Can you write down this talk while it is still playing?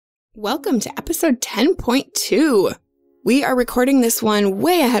Welcome to episode 10.2. We are recording this one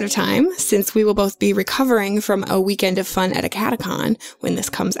way ahead of time since we will both be recovering from a weekend of fun at a catacon when this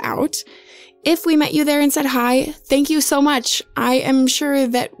comes out. If we met you there and said hi, thank you so much. I am sure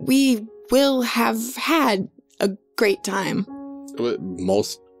that we will have had a great time.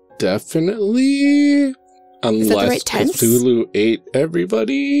 Most definitely. Unless right Cthulhu ate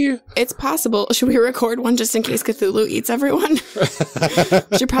everybody. It's possible. Should we record one just in case Cthulhu eats everyone?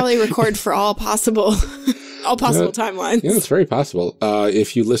 Should probably record for all possible timelines. Yeah, it's very possible.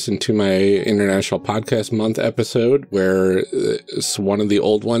 If you listen to my International Podcast Month episode where one of the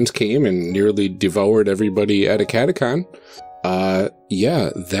old ones came and nearly devoured everybody at a catacon, yeah,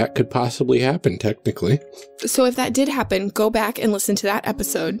 that could possibly happen, technically. So if that did happen, go back and listen to that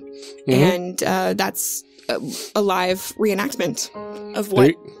episode. And that's a live reenactment of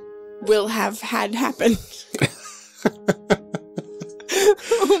what will have had happen.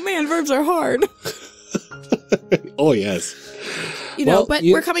 Oh man, verbs are hard. Oh yes. But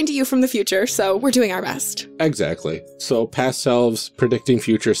we're coming to you from the future, so we're doing our best. Exactly. So past selves predicting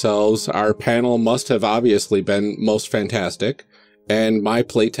future selves, our panel must have obviously been most fantastic. And my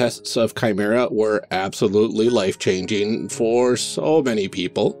playtests of Chimera were absolutely life-changing for so many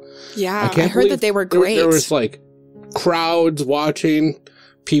people. Yeah, I heard that they were great. There was like crowds watching,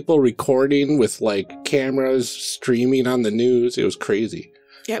 people recording with like cameras streaming on the news. It was crazy.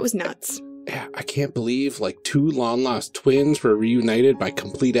 Yeah, it was nuts. Yeah, I can't believe like two long-lost twins were reunited by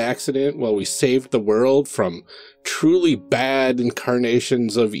complete accident while we saved the world from truly bad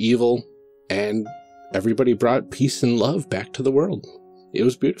incarnations of evil, and everybody brought peace and love back to the world. It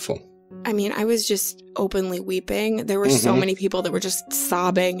was beautiful. I mean, I was just openly weeping. There were so many people that were just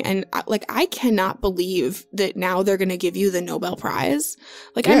sobbing. And I cannot believe that now they're going to give you the Nobel Prize.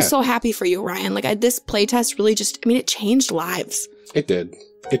 Like, yeah. I'm so happy for you, Ryan. Like, this playtest really it changed lives. It did.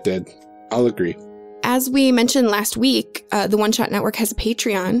 It did. I'll agree. As we mentioned last week, the One Shot Network has a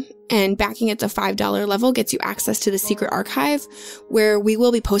Patreon, and backing at the $5 level gets you access to the secret archive, where we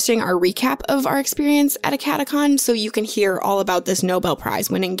will be posting our recap of our experience at a catacon, so you can hear all about this Nobel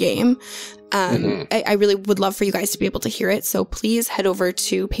Prize winning game. I really would love for you guys to be able to hear it, so please head over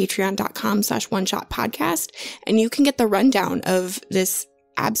to patreon.com/oneshotpodcast, and you can get the rundown of this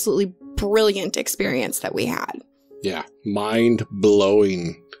absolutely brilliant experience that we had. Yeah,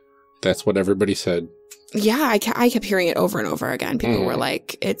 mind-blowing. That's what everybody said. Yeah, I kept hearing it over and over again. People were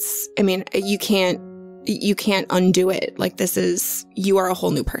like, you can't undo it. Like, you are a whole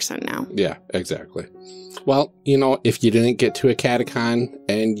new person now. Yeah, exactly. Well, if you didn't get to a catacon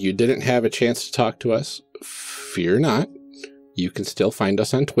and you didn't have a chance to talk to us, fear not. You can still find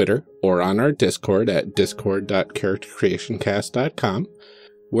us on Twitter or on our Discord at discord.charactercreationcast.com,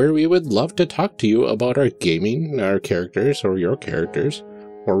 where we would love to talk to you about our gaming, our characters, or your characters.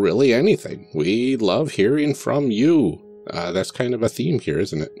 Or really anything. We love hearing from you. That's kind of a theme here,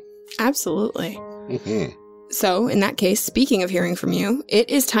 isn't it? Absolutely. So, in that case, speaking of hearing from you,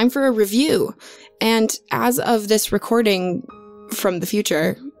 it is time for a review. And as of this recording from the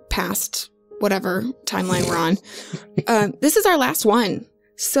future, past whatever timeline we're on, this is our last one.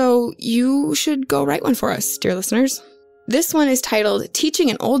 So you should go write one for us, dear listeners. This one is titled Teaching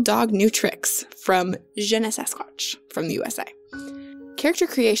an Old Dog New Tricks from Je ne sais Sasquatch from the USA. Character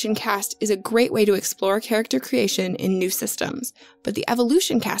Creation Cast is a great way to explore character creation in new systems, but the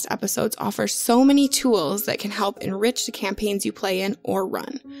Evolution Cast episodes offer so many tools that can help enrich the campaigns you play in or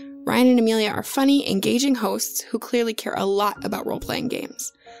run. Ryan and Amelia are funny, engaging hosts who clearly care a lot about role-playing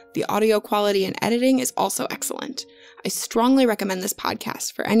games. The audio quality and editing is also excellent. I strongly recommend this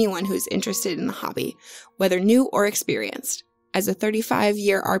podcast for anyone who is interested in the hobby, whether new or experienced. As a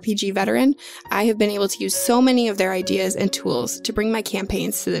 35-year RPG veteran, I have been able to use so many of their ideas and tools to bring my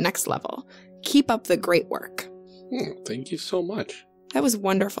campaigns to the next level. Keep up the great work. Thank you so much. That was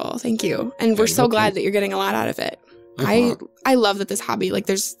wonderful. Thank you. And we're so glad that you're getting a lot out of it. I love that this hobby,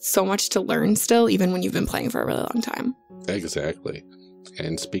 there's so much to learn still, even when you've been playing for a really long time. Exactly.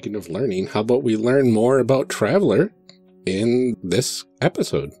 And speaking of learning, how about we learn more about Traveler in this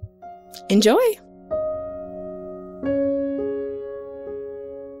episode? Enjoy!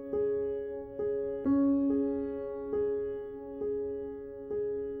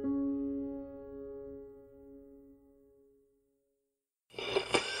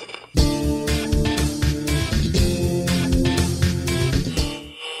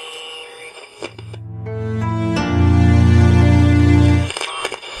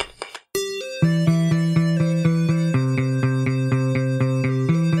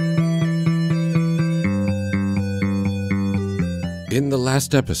 In the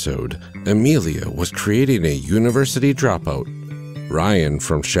last episode, Amelia was creating a university dropout. Ryan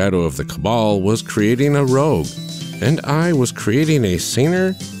from Shadow of the Cabal was creating a rogue, and I was creating a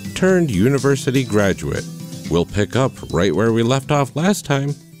singer turned university graduate. We'll pick up right where we left off last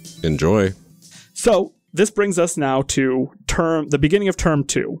time. Enjoy. So this brings us now to the beginning of term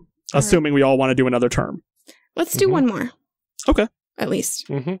 2, assuming we all want to do another term. Let's do one more. Okay. At least.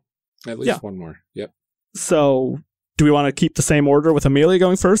 At least one more. Yep. So do we want to keep the same order with Amelia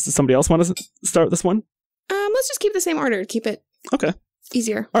going first? Does somebody else want to start this one? Let's just keep the same order to keep it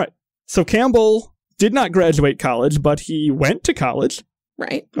easier. All right. So Campbell did not graduate college, but he went to college.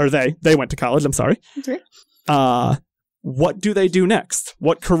 Right. Or they went to college, I'm sorry. Okay. What do they do next?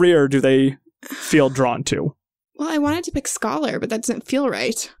 What career do they feel drawn to? Well, I wanted to pick scholar, but that doesn't feel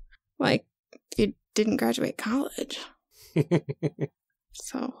right. Like, you didn't graduate college.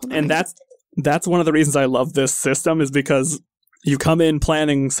 So, and that's one of the reasons I love this system, is because you come in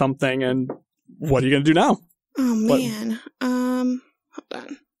planning something, and what are you going to do now? Oh, man. Hold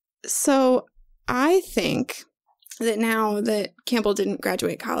on. So, I think that now that Campbell didn't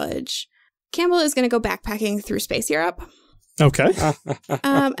graduate college, Campbell is going to go backpacking through space Europe. Okay.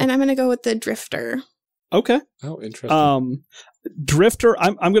 And I'm going to go with the Drifter. Okay. Oh, interesting. Drifter,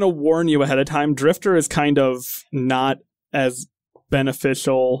 I'm going to warn you ahead of time. Drifter is kind of not as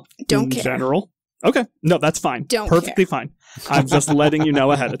beneficial in general. Okay. No, that's fine. Perfectly fine. I'm just letting you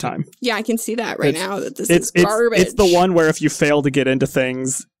know ahead of time. Yeah, I can see that now that this is garbage. It's the one where if you fail to get into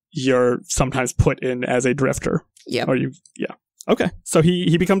things, you're sometimes put in as a drifter. Yeah. Okay. So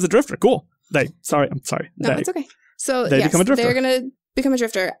he becomes a drifter. Cool. I'm sorry. No, it's okay. So they become a drifter. They're going to become a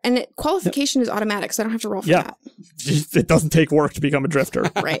drifter. And qualification is automatic, so I don't have to roll for that. It doesn't take work to become a drifter.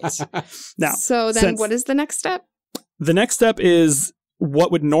 Right. Now, so then what is the next step? The next step is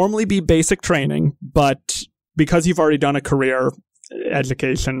what would normally be basic training, but because you've already done a career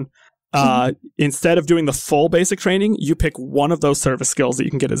education, instead of doing the full basic training, you pick one of those service skills that you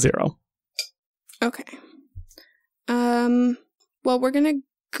can get a 0. Okay. Well, we're going to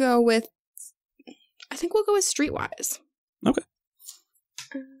go with, I think we'll go with Streetwise. Okay.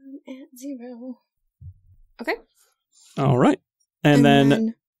 At 0. Okay. All right. And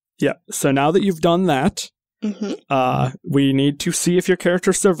then, so now that you've done that, we need to see if your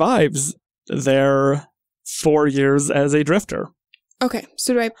character survives their 4 years as a drifter. Okay.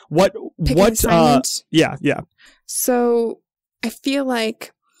 So do I pick an assignment? Yeah. So I feel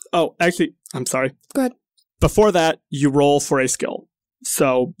like... Oh, actually, I'm sorry. Go ahead. Before that, you roll for a skill.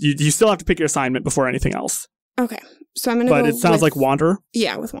 So you still have to pick your assignment before anything else. Okay. So I'm going to go But it sounds like Wanderer.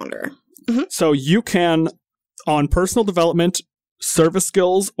 Yeah, with Wanderer. So you can, on personal development, service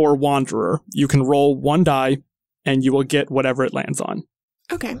skills, or Wanderer, you can roll 1 die and you will get whatever it lands on.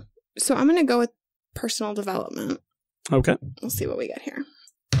 Okay. So I'm going to go with personal development. Okay. We'll see what we get here.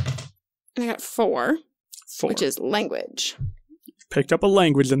 And I got 4, which is language. Picked up a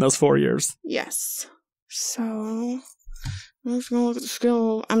language in those 4 years. Yes. So I'm just going to look at the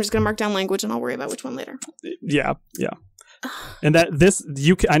skill. I'm just going to mark down language and I'll worry about which one later. Yeah. And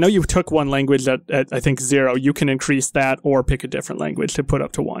I know you took one language at I think 0. You can increase that or pick a different language to put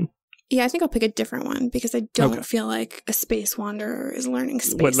up to 1. Yeah, I think I'll pick a different one because I don't feel like a space wanderer is learning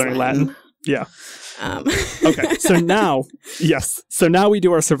learning Latin. Yeah. Okay. So now, So now we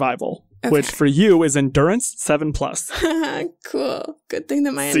do our survival, which for you is endurance 7+. Cool. Good thing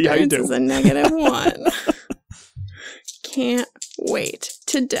that my endurance is a -1. Can't wait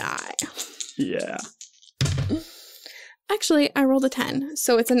to die. Yeah. Actually, I rolled a 10,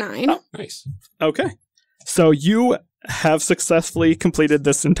 so it's a 9. Oh, nice. Okay. So you have successfully completed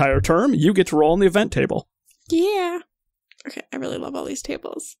this entire term. You get to roll on the event table. Yeah. Okay, I really love all these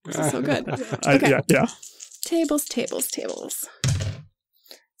tables. This is so good. Okay. Yeah. Tables.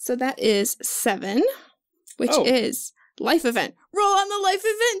 So that is 7, which is life event. Roll on the life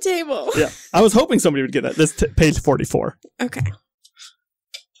event table. Yeah. I was hoping somebody would get that. This page 44. Okay.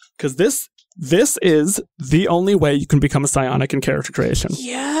 Because this is the only way you can become a psionic in character creation.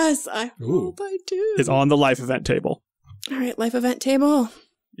 Yes, I hope I do. Is on the life event table. All right, life event table.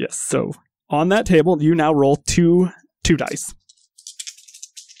 Yes. So on that table, you now roll two dice.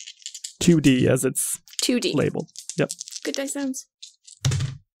 2D as it's 2D labeled. Yep. Good dice sounds.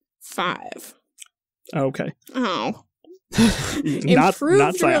 5. Okay. Oh.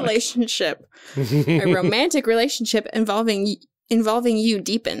 Improved relationship. A romantic relationship involving you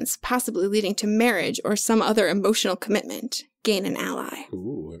deepens, possibly leading to marriage or some other emotional commitment. Gain an ally.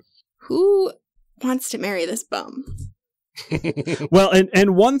 Ooh. Who wants to marry this bum? Well,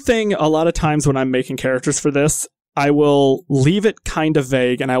 and one thing a lot of times when I'm making characters for this, I will leave it kind of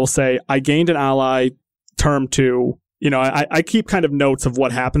vague and I will say, I gained an ally term 2. I keep kind of notes of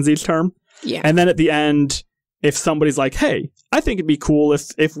what happens each term. Yeah. And then at the end, if somebody's like, hey, I think it'd be cool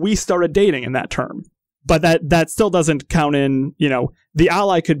if we started dating in that term. But that still doesn't count in, the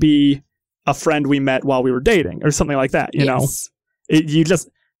ally could be a friend we met while we were dating or something like that, you know? You just,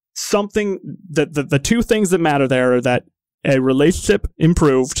 something, the two things that matter there are that a relationship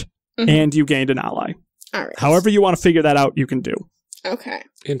improved and you gained an ally. All right. However you want to figure that out, you can do. Okay.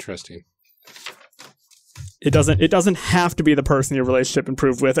 Interesting. It doesn't have to be the person your relationship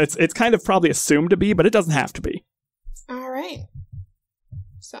improved with. It's kind of probably assumed to be, but it doesn't have to be. All right.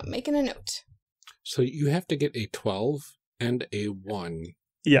 So I'm making a note. So you have to get a 12 and a 1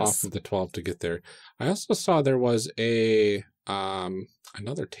 off of the 12 to get there. I also saw there was a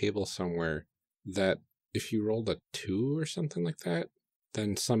another table somewhere that if you rolled a 2 or something like that,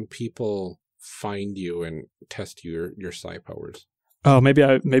 then some people find you and test your psi powers. Oh, maybe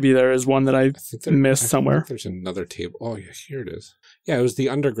there is one that I missed somewhere. There's another table. Oh, yeah, here it is. Yeah, it was the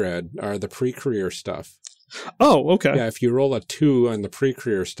undergrad or the pre-career stuff. Oh, okay. Yeah, if you roll a 2 on the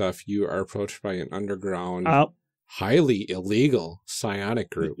pre-career stuff, you are approached by an underground, highly illegal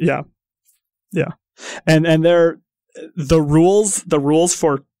psionic group. Yeah, yeah, and they're the rules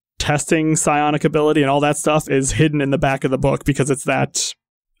for testing psionic ability and all that stuff is hidden in the back of the book because it's that.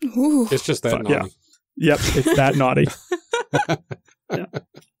 Ooh. It's just that naughty. Yeah. Yep, it's that naughty. Yeah.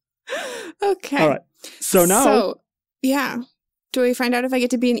 Okay. All right. So now. So, yeah. Do we find out if I get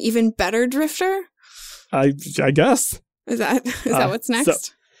to be an even better drifter? I guess. Is that what's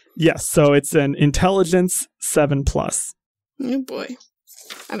next? Yes. So it's an intelligence 7+. Oh boy.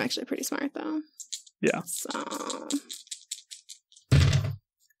 I'm actually pretty smart though. Yeah.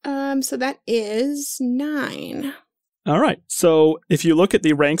 So that is 9. All right. So if you look at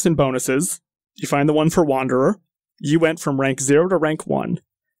the ranks and bonuses, you find the one for Wanderer. You went from rank 0 to rank 1,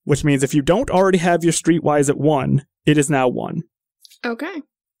 which means if you don't already have your Streetwise at 1, it is now 1. Okay.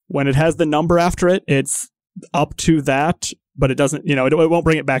 When it has the number after it, it's up to that, but it doesn't, it won't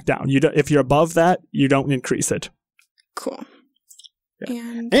bring it back down. If you're above that, you don't increase it. Cool.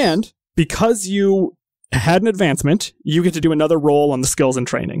 Yeah. And because you had an advancement, you get to do another roll on the skills and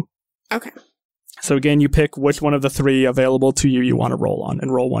training. Okay. So again, you pick which one of the 3 available to you want to roll on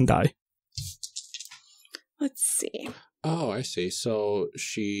and roll 1 die. Let's see. Oh, I see. So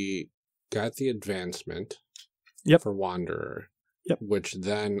she got the advancement for Wanderer. Yep. Which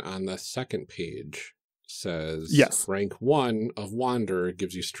then on the second page says rank 1 of Wanderer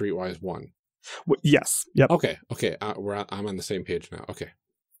gives you Streetwise 1. Yes. Yep. Okay. I'm on the same page now. Okay.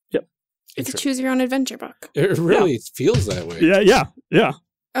 Yep. It's a choose your own adventure book. It really feels that way. Yeah.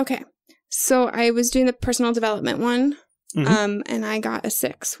 Okay. So I was doing the personal development one, and I got a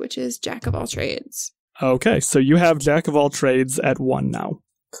 6, which is Jack of all trades. Okay, so you have Jack of all trades at 1 now.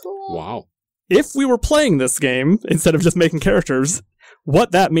 Cool. Wow. If we were playing this game, instead of just making characters,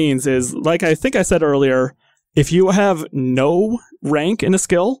 what that means is, like I think I said earlier, if you have no rank in a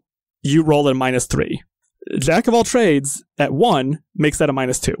skill, you roll at a -3. Jack of all trades at 1 makes that a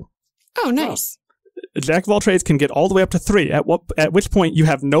 -2. Oh, nice. Jack of all trades can get all the way up to 3, at which point you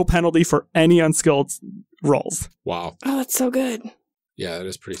have no penalty for any unskilled rolls. Wow. Oh, that's so good. Yeah, that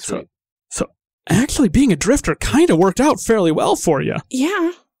is pretty sweet. So actually being a drifter kind of worked out fairly well for you.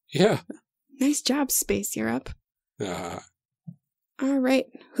 Yeah. Yeah. Nice job, Space Europe. All right.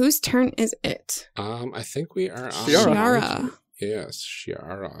 Whose turn is it? I think we are on Shiara. Yes,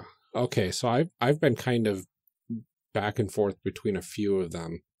 Shiara. Okay, so I've been kind of back and forth between a few of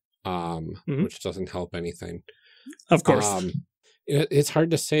them, which doesn't help anything. Of course. It's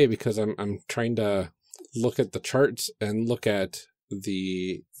hard to say because I'm trying to look at the charts and look at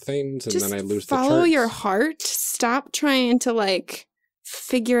the things, and then I lose the charts. Follow your heart. Stop trying to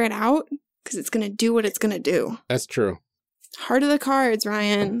figure it out because it's going to do what it's going to do. That's true. Heart of the cards,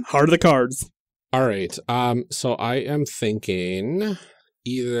 Ryan. Heart of the cards. All right. So I am thinking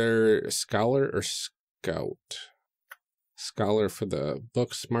either Scholar or Scout. Scholar for the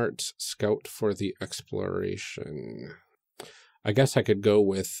book smarts, Scout for the exploration. I guess I could go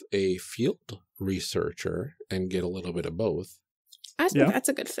with a field researcher and get a little bit of both. I think that's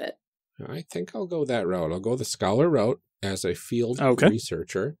a good fit. I think I'll go that route. I'll go the Scholar route as a field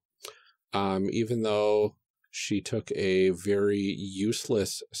researcher. Even though she took a very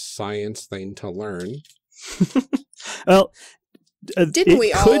useless science thing to learn. Well, didn't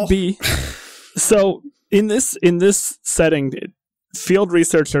we all? Could be. So in this setting, field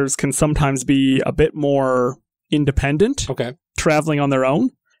researchers can sometimes be a bit more independent, traveling on their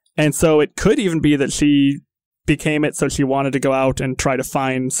own. And so it could even be that she became it so she wanted to go out and try to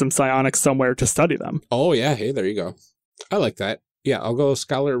find some psionics somewhere to study them. Oh, yeah. Hey, there you go. I like that. Yeah, I'll go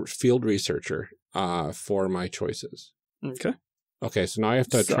Scholar field researcher for my choices. Okay. Okay, so now I have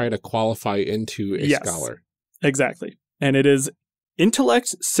to try to qualify into a Scholar. Exactly. And it is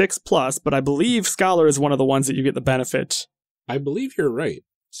intellect 6+, but I believe scholar is one of the ones that you get the benefit. I believe you're right.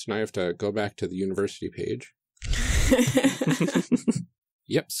 So now I have to go back to the university page.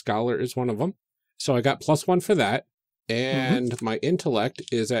 Yep, scholar is one of them. So I got +1 for that. And my intellect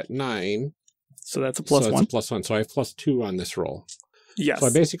is at 9. So that's a +1. So it's a +1. So I have +2 on this roll. Yes. So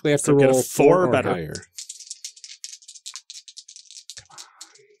I basically have to roll get a 4 or better. higher.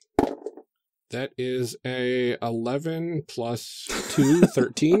 That is a 11 plus 2,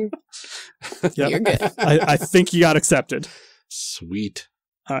 13. Yep. You're good. I think you got accepted. Sweet.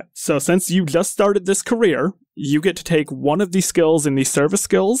 All right. So since you just started this career, you get to take one of these skills in the service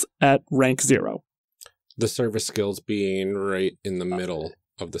skills at rank 0. The service skills being right in the middle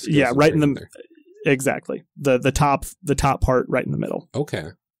of the skills. Yeah, right in the there. Exactly. The top part right in the middle. Okay.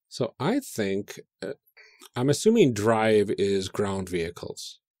 So I think I'm assuming drive is ground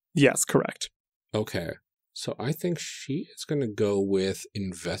vehicles. Yes, correct. Okay. So I think she is going to go with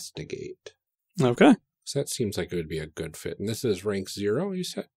investigate. Okay. So that seems like it would be a good fit. And this is rank 0, you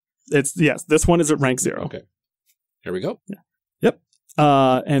said? Yes, this one is at rank 0. Okay. Here we go. Yeah. Yep.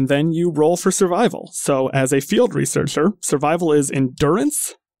 And then you roll for survival. So as a field researcher, survival is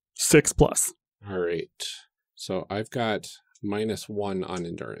endurance 6+. All right. So I've got -1 on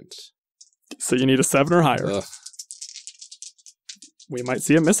endurance. So you need a 7 or higher. Ugh. We might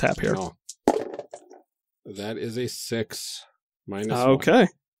see a mishap here. No. That is a 6 -1. Okay.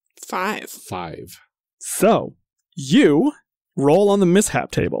 5. 5. So you roll on the mishap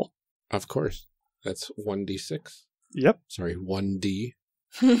table. Of course. That's 1d6. Yep. Sorry, 1d.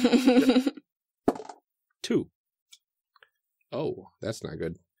 2. Oh, that's not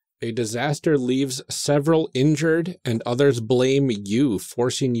good. A disaster leaves several injured and others blame you,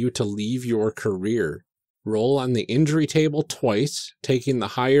 forcing you to leave your career. Roll on the injury table twice, taking the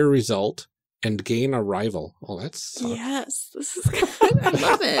higher result, and gain a rival. Oh, that's... Yes, this is good. I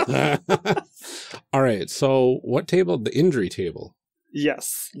love it. All right, so what table? The injury table.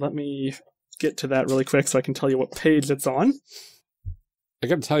 Yes. Let me get to that really quick so I can tell you what page it's on. I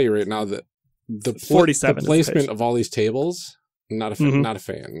got to tell you right now that the 47 the is the placement page. of all these tables, not a fan. Not a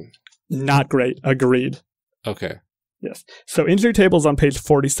fan. Not great. Agreed. Okay. Yes. So injury table's on page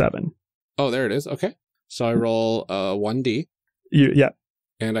 47. Oh, there it is. Okay. So I roll 1d, Yeah.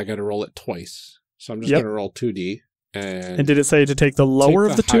 and I got to roll it twice. So I'm just Yep. going to roll 2d. And did it say to take the lower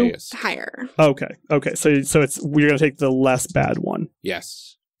of the two? highest. Higher. Okay. Okay. So we're going to take the less bad one.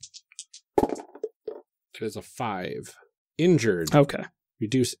 Yes. It is a 5. Injured. Okay.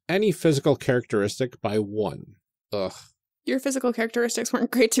 Reduce any physical characteristic by 1. Ugh. Your physical characteristics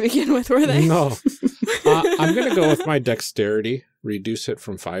weren't great to begin with, were they? No. I'm going to go with my dexterity. Reduce it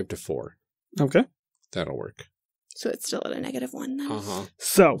from 5 to 4. Okay. That'll work. So it's still at a -1 then. Uh-huh.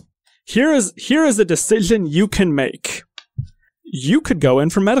 So here is a decision you can make. You could go in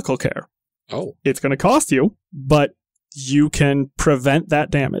for medical care. Oh. It's going to cost you, but you can prevent that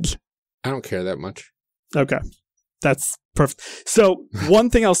damage. I don't care that much. Okay. That's perfect. So one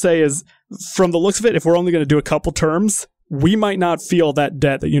thing I'll say is, from the looks of it, if we're only going to do a couple terms, we might not feel that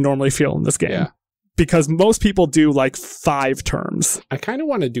debt that you normally feel in this game. Yeah. Because most people do like 5 terms. I kind of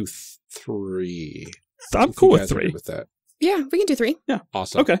want to do 3. I'm If cool you with guys are 3. good with that. Yeah, we can do 3. Yeah.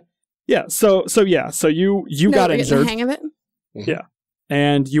 Awesome. Okay. Yeah. So you No, got we're getting injured, the hang of it. Yeah.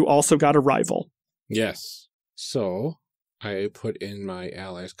 and you also got a rival. Yes. So I put in my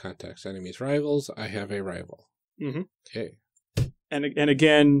allies, contacts, enemies, rivals. I have a rival. Mm-hmm. Okay. And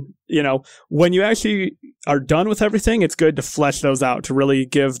again, when you actually are done with everything, it's good to flesh those out to really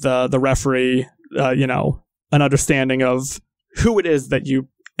give the referee, an understanding of who it is that you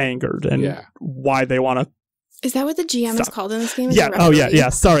angered and why they want to. Is that what the GM is called in this game? Yeah. Oh, yeah. Yeah.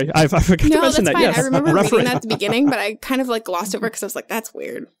 Sorry. I forgot to mention that. Fine. Yes. I remember referee. reading that at the beginning, but I kind of glossed over because I was like, that's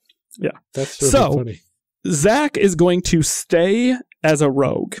weird. Yeah. That's really funny. Zach is going to stay as a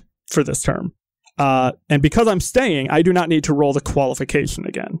rogue for this term. And because I'm staying, I do not need to roll the qualification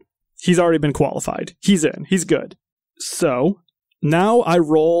again. He's already been qualified. He's in. He's good. So now I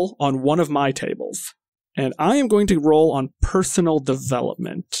roll on one of my tables. And I am going to roll on personal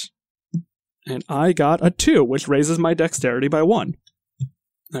development. And I got a 2, which raises my dexterity by 1.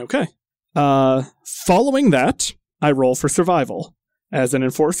 Okay. Following that, I roll for survival. As an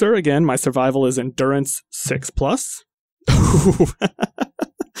enforcer, again, my survival is endurance 6+.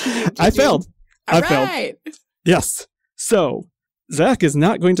 I failed. I failed. Yes. So, Zach is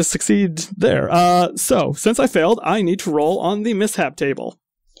not going to succeed there. So, since I failed, I need to roll on the mishap table.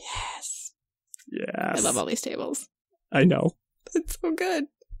 Yes. Yes. I love all these tables. I know. It's so good.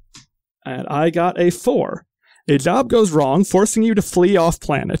 And I got a 4. A job goes wrong, forcing you to flee off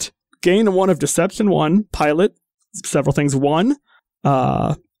planet. gain 1 of Deception 1, Pilot, several things 1,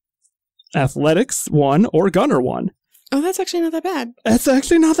 Athletics 1, or Gunner 1. Oh, that's actually not that bad. That's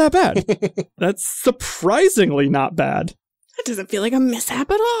actually not that bad. That's surprisingly not bad. That doesn't feel like a mishap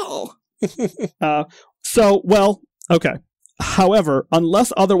at all. Okay. However,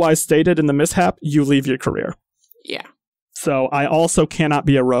 unless otherwise stated in the mishap, you leave your career. Yeah. So I also cannot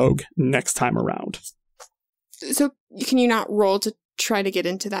be a rogue next time around. So can you not roll to try to get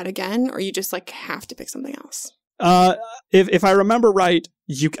into that again, or you just like have to pick something else? If I remember right,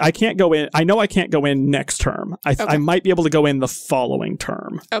 I can't go in. I know I can't go in next term. I might be able to go in the following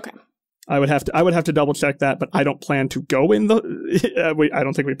term. Okay. I would have to double check that, but I don't plan to go in the. I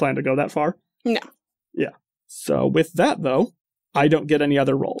don't think we plan to go that far. No. Yeah. So with that though, I don't get any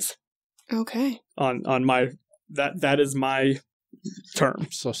other rolls. Okay. On my that is my term.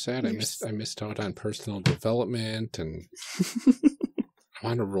 I'm so sad. I missed out on personal development, and I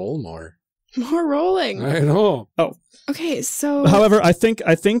want to roll more. More rolling. I know. Oh. Okay, so however, I think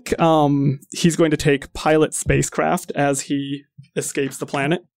he's going to take pilot spacecraft as he escapes the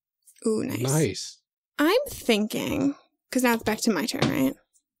planet. Ooh, nice. Nice. I'm thinking, because now it's back to my turn, right?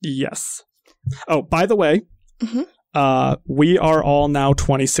 Yes. Oh, by the way, we are all now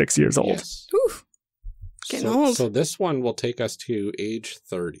 26 years old. Yes. Ooh, getting old. So this one will take us to age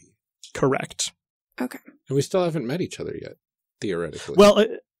 30. Correct. Okay. And we still haven't met each other yet, theoretically. Well,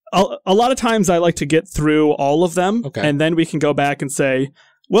 a lot of times I like to get through all of them, and then we can go back and say,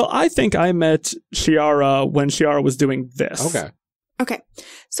 well, I think I met Shiara when Shiara was doing this. Okay.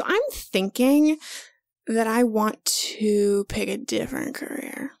 So I'm thinking that I want to pick a different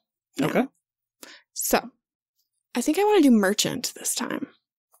career. now. Okay. So I think I want to do merchant this time.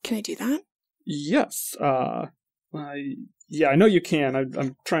 Can I do that? Yes. I know you can.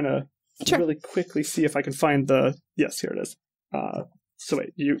 I'm trying to really quickly see if I can find the... Yes, here it is. So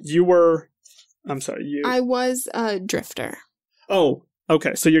wait, you were... I'm sorry, you... I was a drifter. Oh,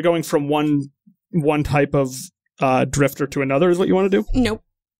 okay. So you're going from one type of drifter to another is what you want to do? Nope.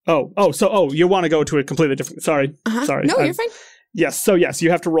 So you want to go to a completely different... Sorry. Sorry. No, you're fine. Yes, so yes,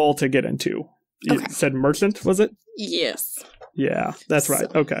 you have to roll to get into... You said merchant, was it? Yes. Yeah, that's right.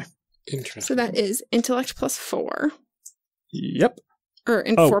 Okay. Interesting. So that is intellect plus 4. Yep. Or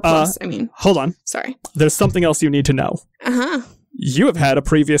 4 plus, I mean. Hold on. Sorry. There's something else you need to know. Uh-huh. You have had a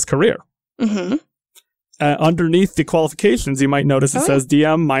previous career. Mm-hmm. Underneath the qualifications, you might notice it says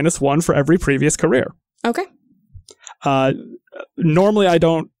DM -1 for every previous career. Okay. Normally, I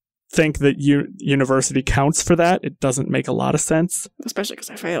don't think that university counts for that. It doesn't make a lot of sense. Especially because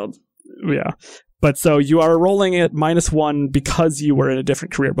I failed. Yeah. But so you are rolling at -1 because you were in a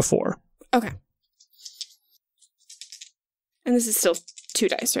different career before. Okay. And this is still 2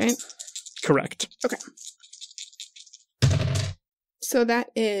 dice, right? Correct. Okay. So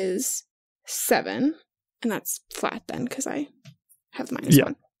that is 7. And that's flat then, because I have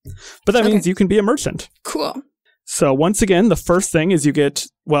 -1. But that means you can be a merchant. Cool. So once again, the first thing is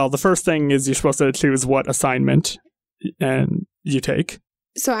the first thing is you're supposed to choose what assignment and you take.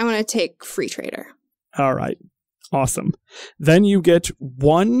 So I want to take free trader. All right. Awesome. Then you get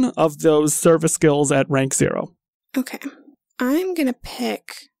 1 of those service skills at rank 0. Okay. I'm going to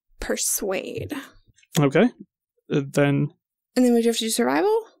pick persuade. Okay. Then we do have to do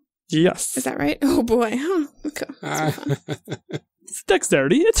survival? Yes. Is that right? Oh boy. Huh. Okay. It's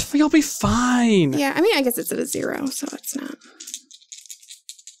dexterity. You'll be fine. Yeah, I mean, I guess it's at a 0, so it's not.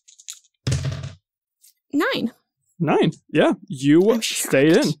 9. 9. Yeah, you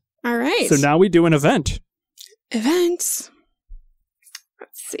stayed in. All right. So now we do an event. Events.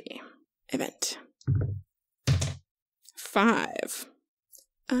 Let's see. Event. 5.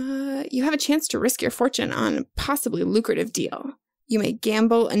 You have a chance to risk your fortune on a possibly lucrative deal. You may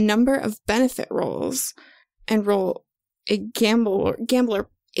gamble a number of benefit rolls and roll a gambler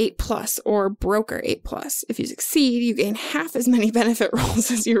 8+ or broker 8+. If you succeed, you gain half as many benefit rolls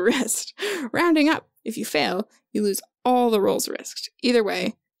as you risked. Rounding up, if you fail, you lose all the rolls risked. Either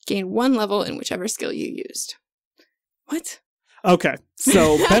way, gain 1 level in whichever skill you used. What? Okay,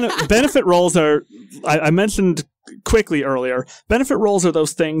 so benefit rolls are, I mentioned quickly earlier, benefit rolls are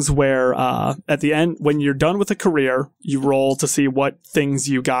those things where at the end, when you're done with a career, you roll to see what things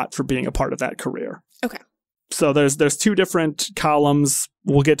you got for being a part of that career. Okay. So there's 2 different columns.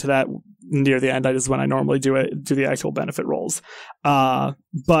 We'll get to that near the end. That is when I normally do the actual benefit rolls.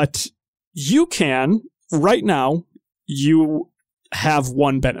 But you can, right now, you have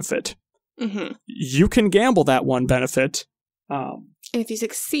 1 benefit. Mm-hmm. You can gamble that 1 benefit. And if you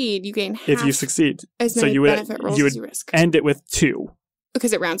succeed, you gain half. If you succeed, as many benefit rolls as you risk. End it with 2.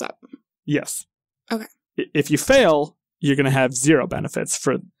 Because it rounds up. Yes. Okay. If you fail, you're going to have 0 benefits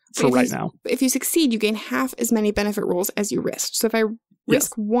for for right now. If you succeed, you gain half as many benefit rolls as you risked. So if I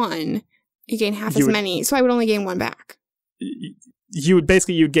risk 1, you gain half as many. So I would only gain 1 back. You'd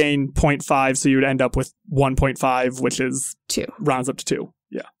gain 0.5, so you'd end up with 1.5, which is 2. Rounds up to 2.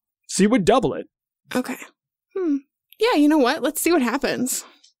 Yeah. So you would double it. Okay. Yeah, you know what? Let's see what happens.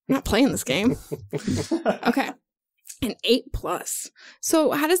 I'm not playing this game. Okay. An 8+.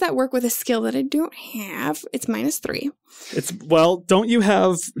 So how does that work with a skill that I don't have? It's -3. Don't you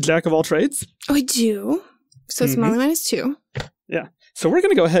have Jack of all trades? Oh, I do. So it's only -2. Yeah. So we're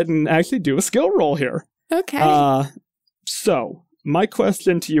going to go ahead and actually do a skill roll here. Okay. So my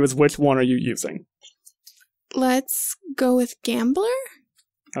question to you is, which one are you using? Let's go with Gambler.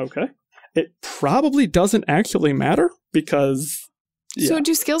 Okay. It probably doesn't actually matter because... Yeah. So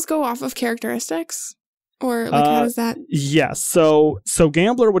do skills go off of characteristics? Or how does that... Yes. So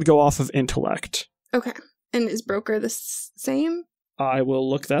Gambler would go off of intellect. Okay. And is Broker the same? I will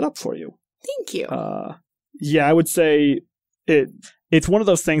look that up for you. Thank you. Yeah, I would say it's one of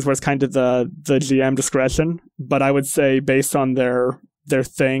those things where it's kind of the GM discretion, but I would say based on their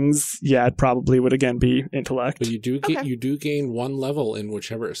things, yeah, it probably would again be intellect. But you do gain 1 level in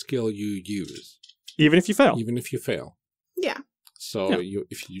whichever skill you use. Even if you fail. Yeah. So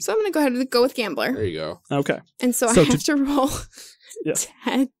So I'm going to go ahead and go with Gambler. There you go. Okay. And so I have to roll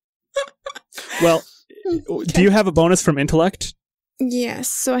 10. Well, do you have a bonus from intellect? Yes.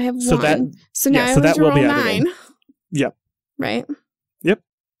 So I have 1. So now I have to roll 9. Yep. Right? Yep.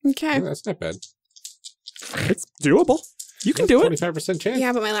 Okay. Yeah, that's not bad. It's doable. You can do it. 25% chance.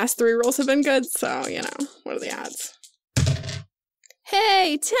 Yeah, but my last 3 rolls have been good, so, what are the odds?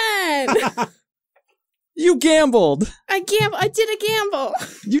 Hey, 10! You gambled! I did a gamble!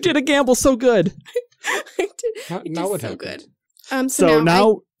 You did a gamble so good! I did. Now what so happened? good. So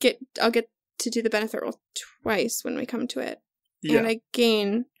now I'll get to do the benefit roll twice when we come to it. Yeah. And I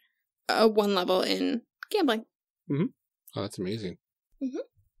gain a 1 level in gambling. Mm-hmm. Oh, that's amazing. Mm-hmm.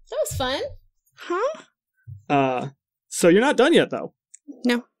 That was fun. Huh? So you're not done yet, though.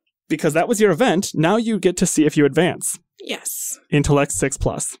 No. Because that was your event. Now you get to see if you advance. Yes. Intellect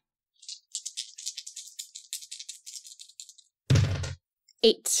 6+.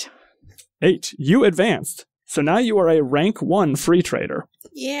 8. 8. You advanced. So now you are a rank 1 free trader.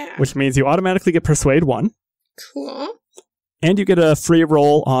 Yeah. Which means you automatically get Persuade 1. Cool. And you get a free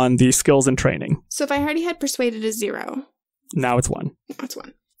roll on the skills and training. So if I already had Persuaded as 0. Now it's 1. Now it's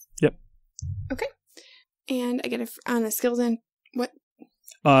 1. Yep. Okay. And I get on the skills and what?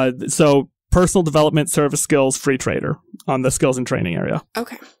 So personal development, service skills, free trader on the skills and training area.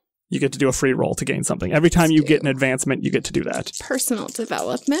 Okay. You get to do a free roll to gain something. Every time you get an advancement, you get to do that. Personal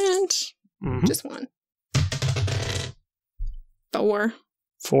development. Mm-hmm. Just 1. 4.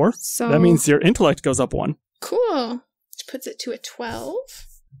 4? So that means your intellect goes up 1. Cool. Which puts it to a 12.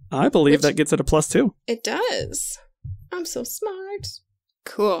 I believe that gets it a +2. It does. I'm so smart.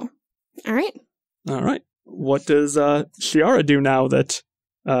 Cool. All right. All right. What does Shiara do now that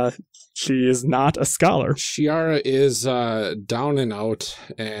she is not a scholar? Shiara is down and out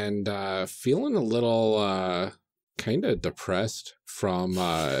and feeling a little kind of depressed from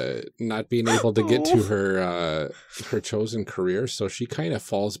not being able to get to her chosen career. So she kind of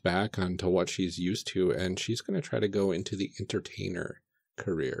falls back onto what she's used to, and she's going to try to go into the entertainer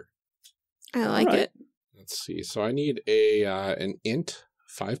career. I like it. Let's see. So I need an int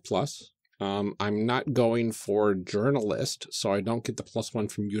 5+. I'm not going for journalist, so I don't get the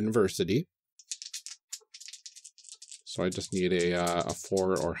 +1 from university. So I just need a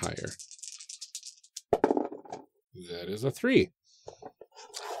 4 or higher. That is a 3.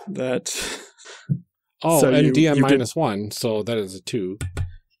 Oh, so and DM -1, so that is a 2.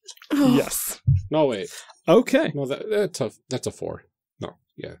 Oh. Yes. No, wait. Okay. No, that's a 4. No,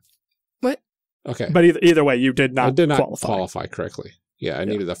 yeah. What? Okay. But either way, you did not. I did not qualify correctly. Yeah, I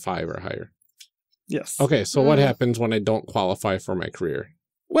needed a 5 or higher. Yes. Okay, so what happens when I don't qualify for my career?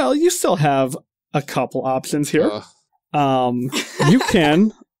 Well, you still have a couple options here. You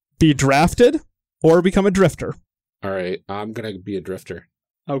can be drafted or become a drifter. All right, I'm going to be a drifter.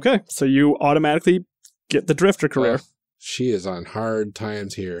 Okay, so you automatically get the drifter career. She is on hard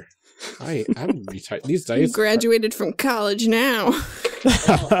times here. I'm retired. These dice. You graduated from college now.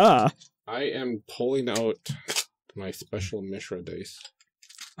 I am pulling out my special Mishra dice.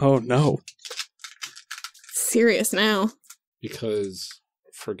 Oh, no. Serious now. Because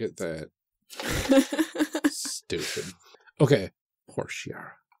forget that. Stupid. Okay. Poor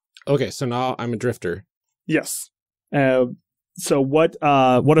Shiara. Okay, so now I'm a drifter. Yes. So what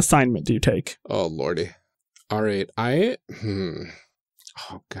assignment do you take? Oh, lordy. All right. Oh,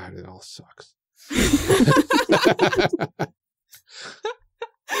 God, it all sucks.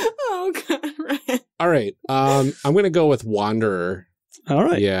 Oh, God, Ryan. All right. I'm going to go with Wanderer. All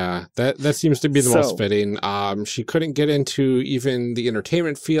right. Yeah, that seems to be the most fitting. She couldn't get into even the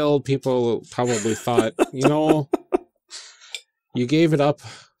entertainment field. People probably thought, you gave it up a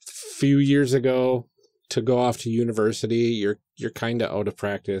few years ago to go off to university. You're kind of out of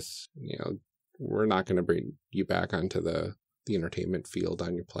practice. We're not going to bring you back onto the entertainment field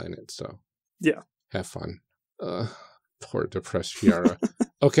on your planet. So yeah, have fun. Poor depressed Fiara.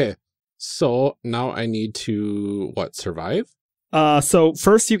 Okay, so now I need to survive? So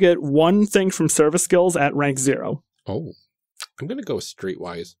first you get one thing from service skills at rank 0. Oh, I'm going to go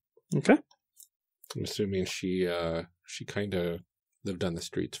streetwise. Okay. I'm assuming she kind of lived on the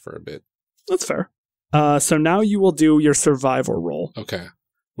streets for a bit. That's fair. So now you will do your survival roll. Okay.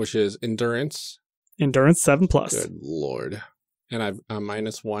 Which is endurance. Endurance 7+. Good Lord. And I'm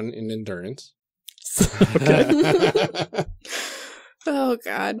 -1 in endurance. Okay. Oh,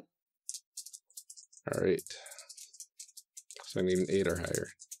 God. All right. So I need an 8 or higher.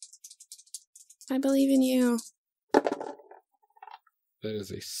 I believe in you. That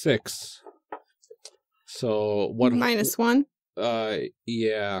is a 6. So what? -1?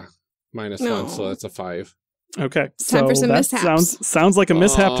 Yeah. -1, No. so that's a 5. Okay. It's time for some that mishaps. sounds like a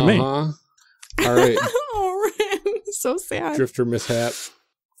mishap to me. All right. Oh, Ryan. So sad. Drifter mishap.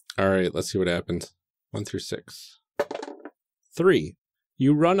 All right, let's see what happens. 1 through 6. 3.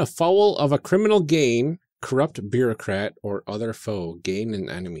 You run afoul of a criminal gain, corrupt bureaucrat, or other foe. Gain an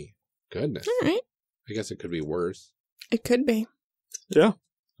enemy. Goodness. All right. I guess it could be worse. It could be. Yeah.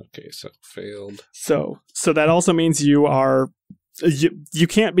 Okay, so failed. So that also means you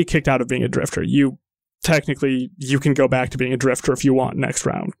can't be kicked out of being a drifter. You can go back to being a drifter if you want next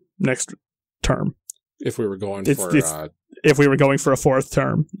term. If we were going if we were going for a 4th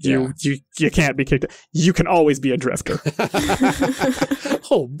term, you can't be kicked. You can always be a drifter.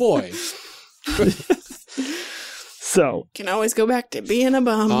 Oh boy. So Can always go back to being a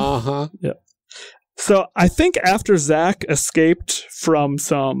bum. Uh-huh. yeah. So I think after Zach escaped from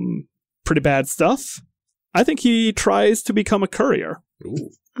some pretty bad stuff, I think he tries to become a courier. Ooh.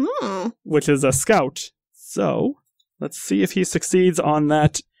 Oh. Which is a scout. So let's see if he succeeds on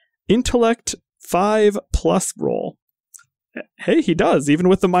that intellect 5+ roll. Hey, he does, even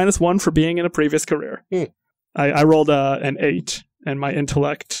with the -1 for being in a previous career. I rolled an 8, and my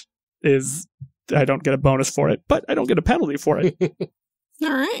intellect is, I don't get a bonus for it, but I don't get a penalty for it.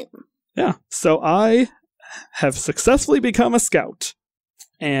 All right. Yeah, so I have successfully become a scout.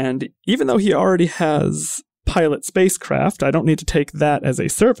 And even though he already has pilot spacecraft, I don't need to take that as a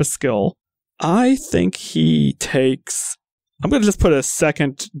service skill. I think he takes... I'm going to just put a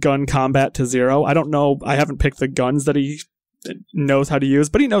second gun combat to 0. I don't know. I haven't picked the guns that he knows how to use,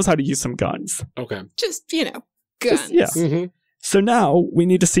 but he knows how to use some guns. Okay. Just, guns. Yeah. Mm-hmm. So now we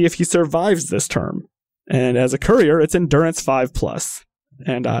need to see if he survives this term. And as a courier, it's endurance 5+.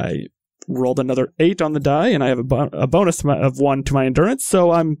 And I rolled another 8 on the die, and I have a bonus of 1 to my endurance,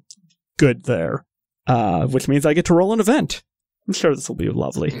 so I'm good there. Which means I get to roll an event. I'm sure this will be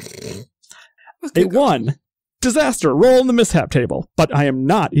lovely. A 1. Disaster, roll on the mishap table. But I am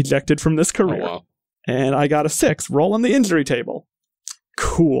not ejected from this career. Oh, wow. And I got a 6, roll on the injury table.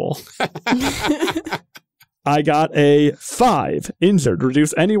 Cool. I got a 5, injured,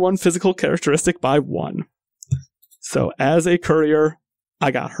 reduce any one physical characteristic by 1. So as a courier, I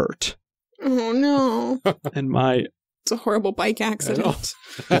got hurt. Oh, no. And my... It's a horrible bike accident.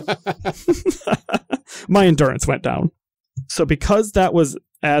 my endurance went down. So because that was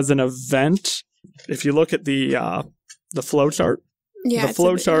as an event, if you look at the flow chart, Yeah, the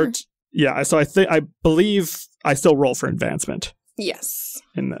flow chart, yeah. So I believe I still roll for advancement. Yes.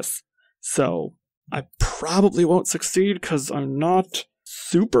 In this, so I probably won't succeed because I'm not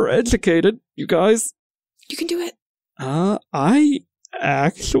super educated. You guys, You can do it. I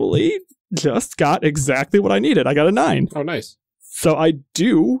actually just got exactly what I needed. I got a 9. Oh, nice. So I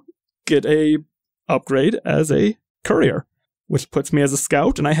do get a upgrade as a courier, which puts me as a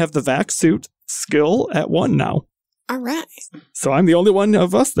scout, and I have the vac suit skill at 1 now. All right. So I'm the only one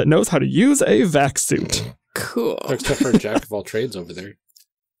of us that knows how to use a vac suit. Cool. Except for Jack of all trades over there.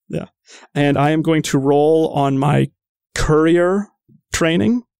 Yeah. And I am going to roll on my courier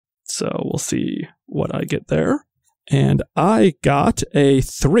training. So we'll see what I get there. And I got a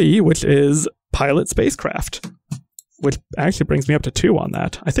 3, which is pilot spacecraft, which actually brings me up to 2 on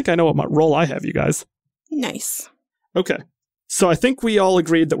that. I think I know what role I have, you guys. Nice. Okay. So I think we all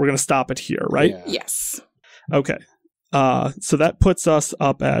agreed that we're going to stop it here, right? Yeah. Yes. Okay. So that puts us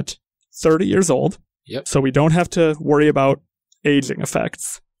up at 30 years old. Yep. So we don't have to worry about aging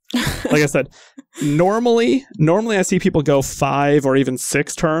effects. Like I said, normally I see people go 5 or even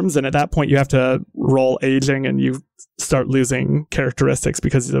 6 terms, and at that point you have to roll aging and you start losing characteristics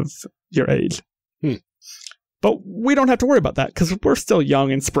because of your age. But we don't have to worry about that because we're still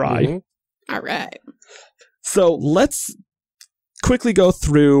young and spry. Mm-hmm. All right. So let's quickly go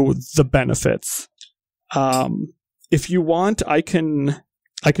through the benefits. If you want, I can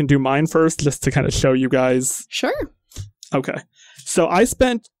do mine first just to kind of show you guys. Sure. Okay. So I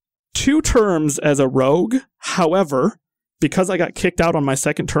spent 2 terms as a rogue. However, because I got kicked out on my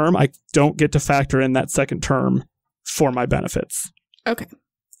second term, I don't get to factor in that second term for my benefits. Okay.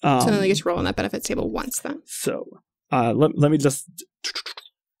 So then I get to roll on that benefits table once then. So let me just...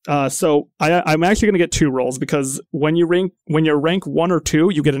 so I'm actually going to get 2 rolls because when you're rank 1 or 2,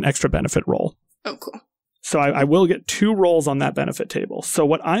 you get an extra benefit roll. Oh, cool. So I will get 2 rolls on that benefit table. So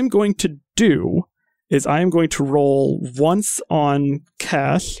what I'm going to do is I am going to roll once on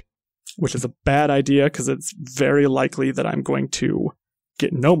cash, which is a bad idea because it's very likely that I'm going to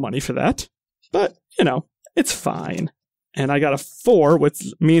get no money for that. But, it's fine. And I got a 4, which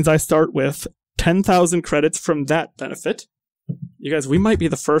means I start with 10,000 credits from that benefit. You guys, we might be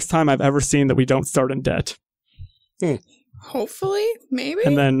the first time I've ever seen that we don't start in debt. Hopefully, maybe.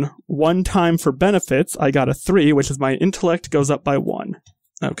 And then 1 time for benefits, I got a 3, which is my intellect goes up by 1.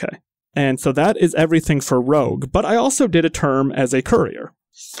 Okay. And so that is everything for rogue. But I also did a term as a courier.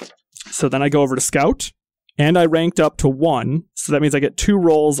 So then I go over to scout, and I ranked up to 1. So that means I get 2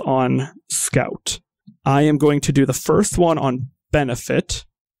 rolls on scout. I am going to do the first one on benefit,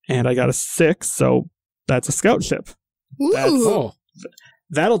 and I got a 6, so that's a scout ship. Ooh.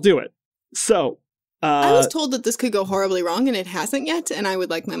 That'll do it. So, I was told that this could go horribly wrong, and it hasn't yet, and I would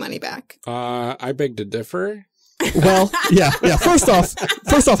like my money back. I beg to differ. Well, yeah. First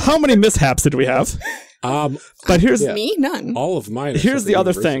off, how many mishaps did we have? But here's me, none. All of mine. Here's the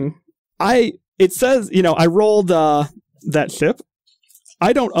other thing. It says, I rolled that ship.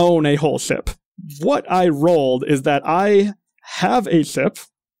 I don't own a whole ship. What I rolled is that I have a ship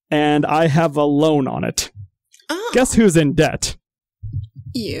and I have a loan on it. Oh. Guess who's in debt?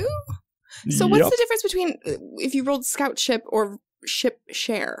 You? So what's the difference between if you rolled scout ship or ship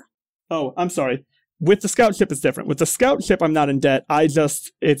share? Oh, I'm sorry. With the scout ship, it's different. With the scout ship, I'm not in debt.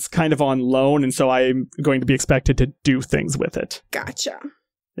 It's kind of on loan, and so I'm going to be expected to do things with it. Gotcha.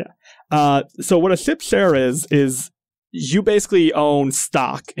 Yeah. So what a ship share is you basically own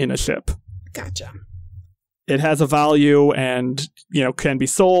stock in a ship. Gotcha. It has a value and, can be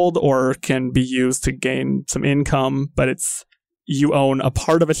sold or can be used to gain some income, but you own a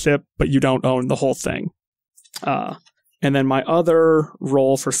part of a ship, but you don't own the whole thing. And then my other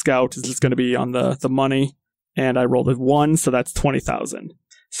roll for scout is just going to be on the money, and I rolled a 1, so that's 20,000.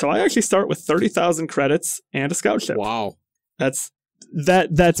 So I actually start with 30,000 credits and a scout ship. Wow. That's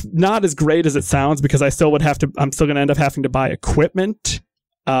not as great as it sounds because I'm still going to end up having to buy equipment.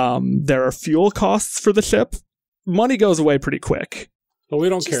 There are fuel costs for the ship. Money goes away pretty quick. But we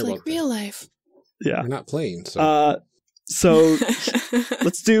don't just care like about real life. Yeah. We're not playing. So,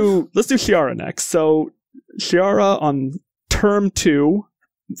 let's do Shiara next. So Shiara on term 2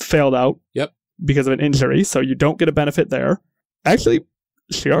 failed out. Yep. Because of an injury, so you don't get a benefit there. Actually,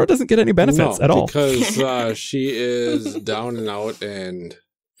 Shiara doesn't get any benefits at all. Because she is down and out and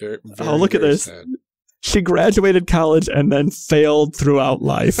very, very, look at this. Sad. She graduated college and then failed throughout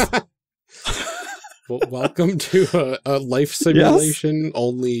life. Well, welcome to a life simulation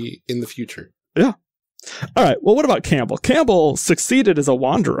only in the future. Yeah. All right. Well, what about Campbell? Campbell succeeded as a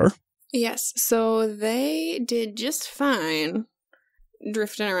wanderer. Yes. So they did just fine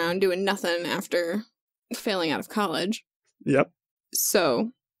drifting around doing nothing after failing out of college. Yep.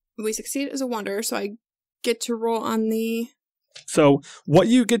 So we succeed as a wanderer, so I get to roll on the... So what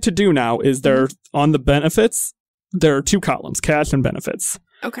you get to do now is on the benefits, there are 2 columns, cash and benefits.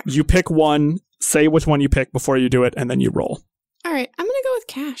 Okay. You pick one, say which one you pick before you do it, and then you roll. All right. I'm going to go with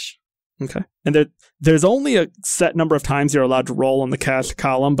cash. Okay. And there's only a set number of times you're allowed to roll on the cash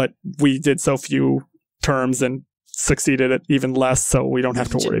column, but we did so few terms and succeeded at even less, so we don't have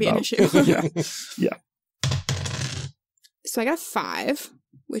to worry about it. Yeah. So I got a 5,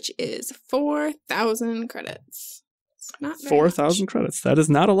 which is 4,000 credits. It's not 4,000 credits. That is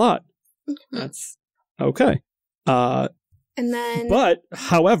not a lot. Mm-hmm. That's okay. And then, but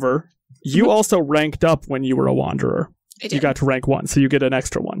however, you also ranked up when you were a wanderer. I did. You got to rank 1, so you get an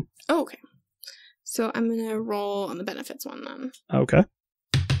extra 1. Oh, okay. So I'm gonna roll on the benefits one then. Okay.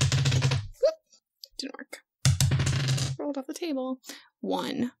 Whoop. Didn't work. Rolled off the table.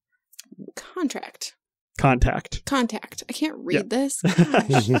 1. Contact. I can't read this.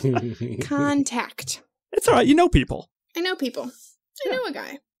 Gosh. Contact. It's all right. You know people. I know people. I know a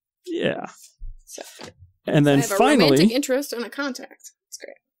guy. Yeah. So, And then I have a finally, romantic interest and a contact. It's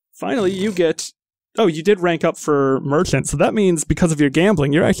great. finally, you get. Oh, you did rank up for merchant, so that means because of your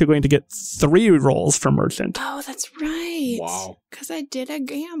gambling, you're actually going to get 3 rolls for merchant. Oh, that's right. Wow. Because I did a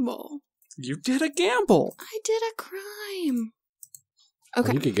gamble. You did a gamble. I did a crime. Well,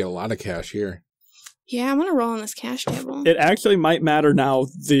 Okay. you could get a lot of cash here. Yeah, I'm going to roll on this cash table. It actually might matter now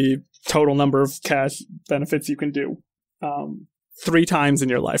the total number of cash benefits you can do. 3 times in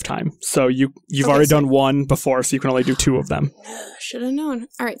your lifetime. So you've already done 1 before, so you can only do 2 of them. Should have known.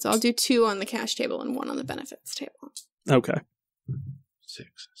 All right, so I'll do 2 on the cash table and 1 on the benefits table. Okay.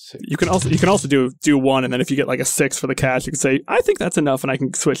 6. You can also do 1, and then if you get like a 6 for the cash, you can say, I think that's enough, and I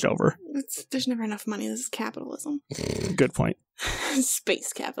can switch over. There's never enough money. This is capitalism. Good point.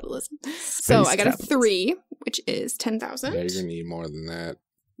 Space capitalism. So I got a 3, which is 10,000. Yeah, you're going to need more than that.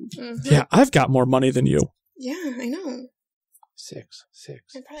 Mm-hmm. Yeah, I've got more money than you. Yeah, I know. 6.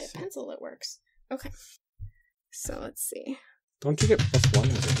 And probably a pencil that works. Okay. So let's see. Don't you get +1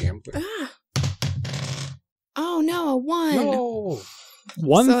 as a gambler? Ah. Oh no, a 1. No.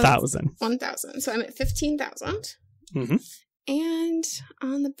 1,000. 1,000. So I'm at 15,000. Mm-hmm. And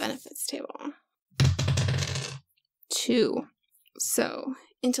on the benefits table, 2. So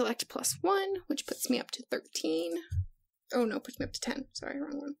intellect +1, which puts me up to 13. Oh no, puts me up to 10. Sorry,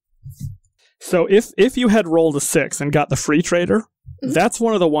 wrong one. So if you had rolled a 6 and got the free trader, that's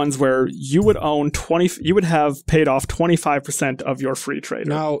one of the ones where you would own 20. You would have paid off 25% of your free trader.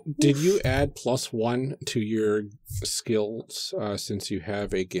 Now, did you add +1 to your skills since you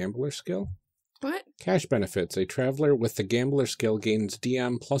have a gambler skill? What? Cash benefits. A traveler with the gambler skill gains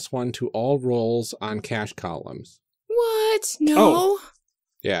DM +1 to all rolls on cash columns. What? No. Oh.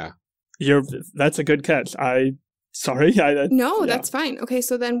 Yeah. That's a good catch. No, that's fine. Okay,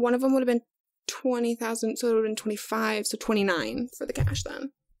 so then one of them would have been 20,000, so it would have been 25, so 29 for the cash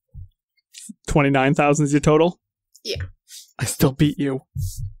then. 29,000 is your total? Yeah. I still beat you.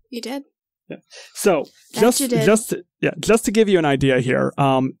 You did. Yeah. So That you did. just to give you an idea here,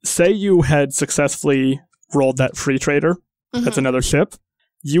 say you had successfully rolled that free trader. Mm-hmm. That's another ship.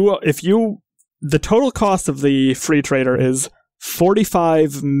 The total cost of the free trader is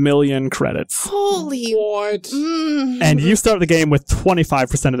 45 million credits. Holy What? And you start the game with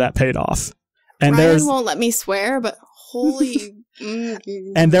 25% of that paid off. And Ryan won't let me swear, but holy.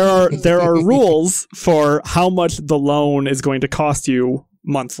 And there are rules for how much the loan is going to cost you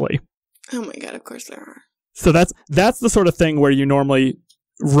monthly. Oh my god, of course there are. So that's the sort of thing where you normally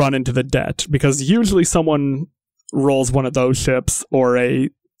run into the debt, because usually someone rolls one of those ships or a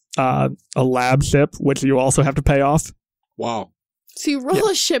lab ship, which you also have to pay off. Wow. So you roll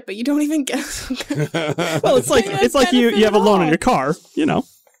a ship, but you don't even get. Well, it's like you have a loan on your car, you know.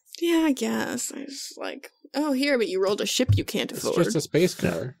 Yeah, I guess. I just here, but you rolled a ship you can't It's afford. just a space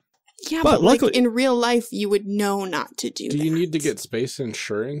car. Yeah, But but luckily- in real life, you would know not to do Do that. you need to get space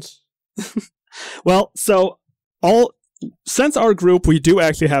insurance? Well, since our group, we do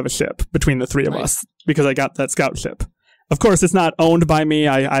actually have a ship between the 3 of us, because I got that scout ship. Of course, it's not owned by me.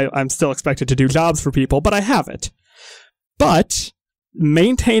 I'm still expected to do jobs for people, but I have it. But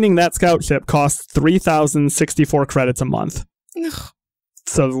maintaining that scout ship costs 3,064 credits a month. Ugh.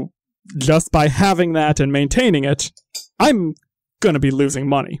 So just by having that and maintaining it, I'm going to be losing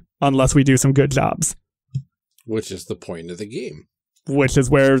money unless we do some good jobs. Which is the point of the game. Which is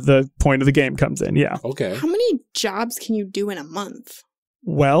where the point of the game comes in, yeah. Okay. How many jobs can you do in a month?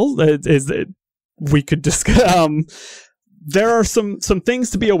 Well, we could discuss. There are some things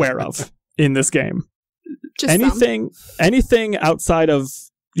to be aware of in this game. Just Anything outside of,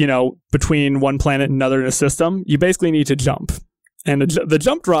 between one planet and another in a system, you basically need to jump. And the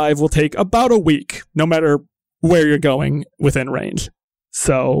jump drive will take about a week, no matter where you're going within range.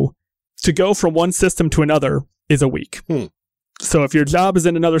 So to go from one system to another is a week. So if your job is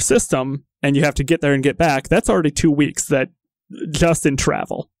in another system and you have to get there and get back, that's already 2 weeks that just in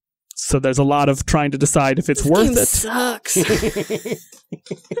travel. So there's a lot of trying to decide if it's worth it. Sucks. This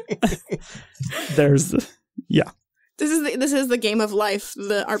is the game of life,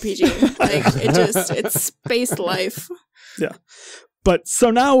 the RPG. It's space life. Yeah. But so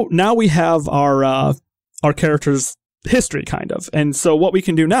now we have our character's history, kind of. And so what we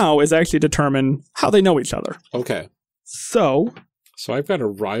can do now is actually determine how they know each other. Okay. So I've got a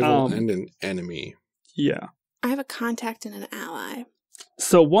rival and an enemy. Yeah. I have a contact and an ally.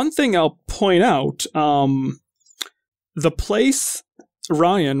 So one thing I'll point out, the place,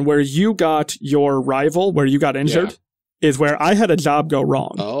 Ryan, where you got your rival, where you got injured, is where I had a job go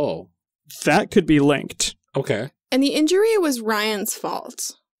wrong. Oh. That could be linked. Okay. And the injury was Ryan's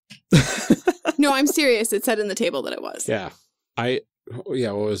fault. No, I'm serious. It said in the table that it was. Yeah. I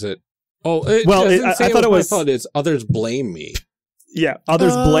Yeah, what was it? Oh, I thought it was my fault. It's others blame me. Yeah,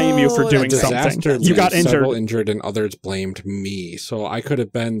 others blame you for doing something. You got injured and others blamed me. So I could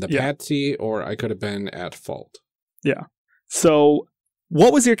have been the patsy or I could have been at fault. Yeah. So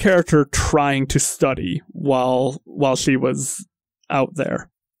what was your character trying to study while she was out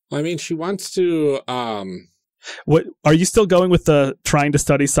there? I mean, she wants to... What are you still going with the trying to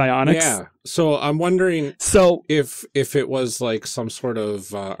study psionics? Yeah. So I'm wondering if it was like some sort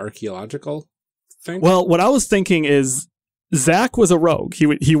of archaeological thing. Well, what I was thinking is Zach was a rogue.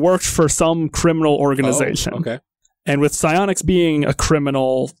 He worked for some criminal organization. Oh, okay. And with psionics being a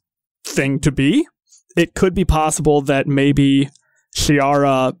criminal thing to be, it could be possible that maybe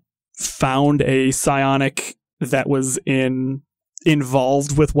Shiara found a psionic that was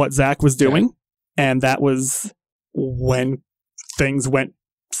involved with what Zach was doing. Okay. And that was when things went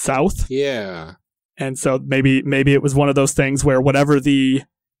south. Yeah. And so maybe it was one of those things where whatever the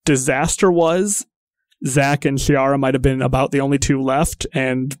disaster was, Zach and Shiara might have been about the only two left,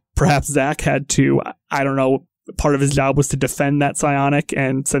 and perhaps Zach had to, I don't know, part of his job was to defend that psionic,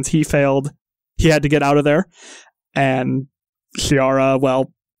 and since he failed, he had to get out of there. And Shiara,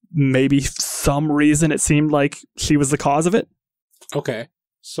 well, maybe some reason it seemed like she was the cause of it. Okay.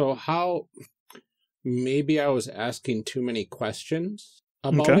 So how... Maybe I was asking too many questions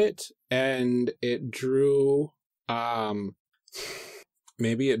about it, and it drew,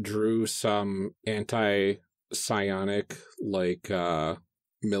 maybe it drew some anti-psionic, like,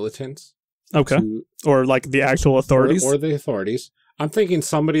 militants. Okay. Or like the actual authorities? Or the authorities. I'm thinking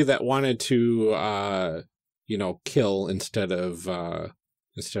somebody that wanted to, kill instead of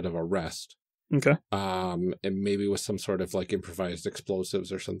arrest. Okay. And maybe with some sort of like improvised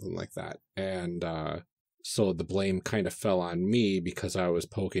explosives or something like that. And so the blame kind of fell on me because I was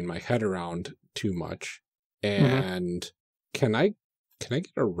poking my head around too much. And can I get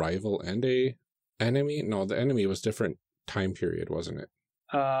a rival and a enemy? No, the enemy was different time period, wasn't it?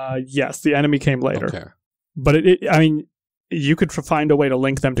 Yes, the enemy came later. Okay. But I mean, you could find a way to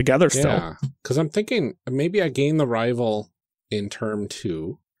link them together still. Yeah, because I'm thinking maybe I gain the rival in term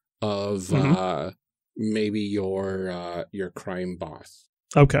 2. Of maybe your crime boss.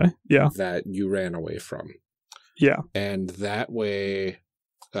 Okay, yeah. That you ran away from. Yeah. And that way,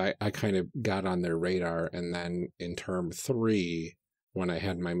 I kind of got on their radar, and then in term 3, when I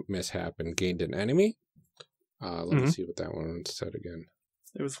had my mishap and gained an enemy, let me see what that one said again.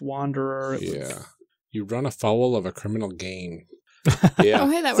 It was Wanderer. You run afoul of a criminal gain. Yeah. Oh,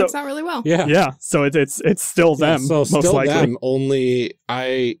 hey, that works out really well. Yeah. Yeah, so it's still them, so most still likely. Them, only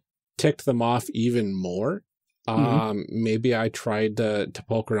I ticked them off even more. Maybe I tried to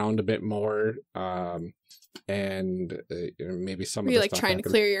poke around a bit more, and maybe some of the like stuff trying happened. To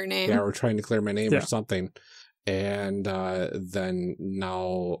clear your name. Yeah, we're trying to clear my name or something, and then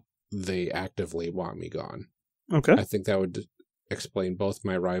now they actively want me gone. Okay, I think that would explain both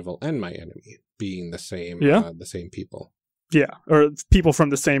my rival and my enemy being the same. The same people. Yeah, or people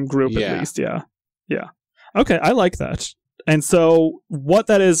from the same group at least. Yeah. Okay, I like that. And so what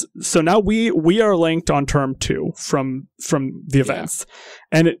that is, so now we are linked on term 2 from the events.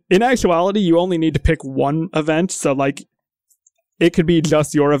 And in actuality, you only need to pick one event. So like it could be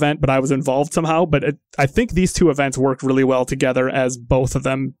just your event, but I was involved somehow. But I think these two events work really well together as both of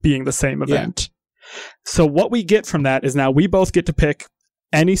them being the same event. So what we get from that is now we both get to pick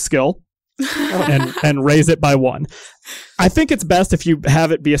any skill and raise it by 1. I think it's best if you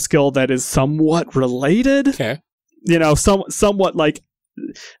have it be a skill that is somewhat related. Okay. Somewhat like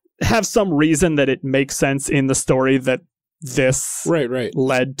have some reason that it makes sense in the story that this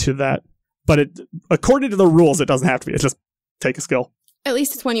led to that. But according to the rules, it doesn't have to be. It's just take a skill. At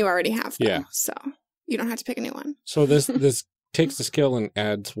least it's one you already have, though, so you don't have to pick a new one. So this takes the skill and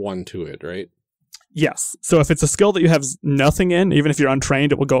adds 1 to it, right? Yes. So if it's a skill that you have nothing in, even if you're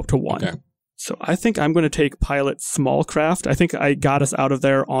untrained, it will go up to 1. Okay. So I think I'm going to take Pilot Small Craft. I think I got us out of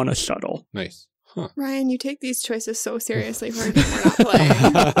there on a shuttle. Nice. Huh. Ryan, you take these choices so seriously for a game we're not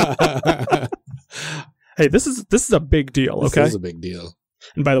playing. Hey, this is a big deal, okay? This is a big deal.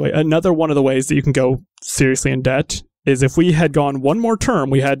 And by the way, another one of the ways that you can go seriously in debt is if we had gone one more term,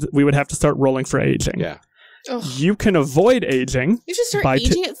 we would have to start rolling for aging. Yeah. Ugh. You can avoid aging. You should start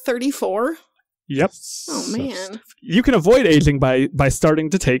aging at 34? Yep. Oh, man. You can avoid aging by starting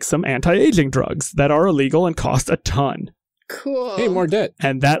to take some anti-aging drugs that are illegal and cost a ton. Cool. Hey, more debt.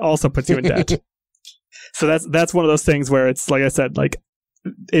 And that also puts you in debt. So that's one of those things where it's, like I said, like,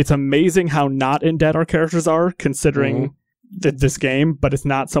 it's amazing how not in debt our characters are, considering this game, but it's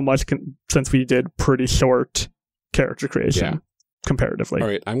not so much since we did pretty short character creation comparatively. All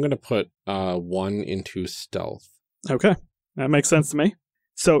right, I'm going to put 1 into stealth. Okay. That makes sense to me.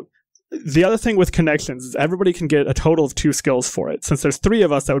 So the other thing with connections is everybody can get a total of 2 skills for it. Since there's 3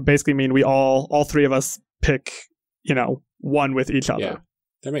 of us, that would basically mean we all 3 of us pick, 1 with each other. Yeah,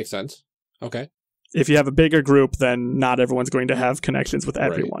 that makes sense. Okay. If you have a bigger group, then not everyone's going to have connections with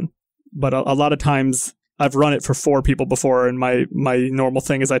everyone. Right. But a lot of times, I've run it for 4 people before, and my normal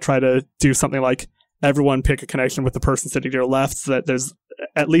thing is I try to do something like everyone pick a connection with the person sitting to your left so that there's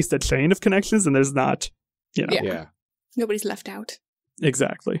at least a chain of connections and there's not, Yeah. Nobody's left out.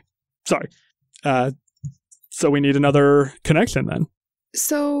 Exactly. Sorry. So we need another connection then.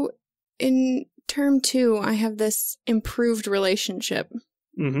 So in term 2, I have this improved relationship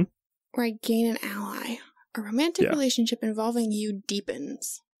Mm-hmm. where I gain an ally. A romantic relationship involving you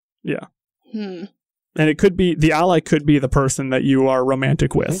deepens. Yeah. And it could be, the ally could be the person that you are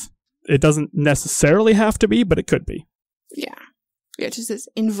romantic with. It doesn't necessarily have to be, but it could be. Yeah. Yeah, it just says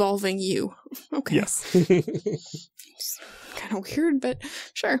involving you. Okay. Yes. Kind of weird, but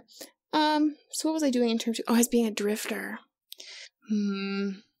sure. So what was I doing in terms of... Oh, I was being a drifter.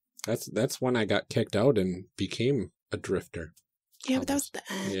 That's when I got kicked out and became a drifter. Yeah, but that was the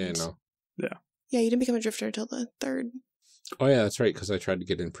end. Yeah, no. Yeah. Yeah, you didn't become a drifter until the 3rd. Oh, yeah, that's right, because I tried to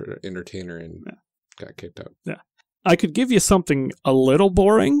get entertainer and got kicked out. Yeah. I could give you something a little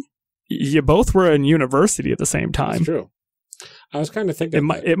boring. You both were in university at the same time. That's true. I was kind of thinking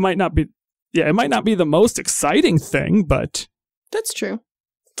it might not be the most exciting thing, but that's true.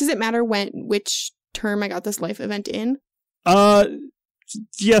 Does it matter which term I got this life event in?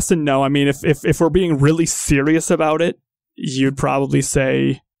 Yes and no. I mean, if we're being really serious about it, you'd probably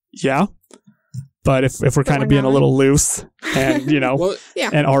say yeah. But if we're kind of being a little loose and, well,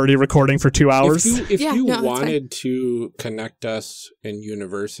 and already recording for 2 hours. If you wanted to connect us in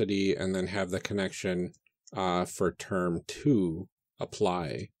university and then have the connection for term 2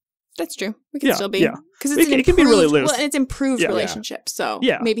 apply. That's true. We can still be. Because it can be really loose. Well, and it's improved relationship. So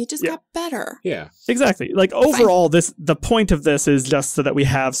maybe it just got better. Yeah. Exactly. Like overall, the point of this is just so that we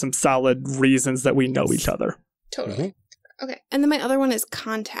have some solid reasons that we know each other. Totally. Mm-hmm. Okay, and then my other one is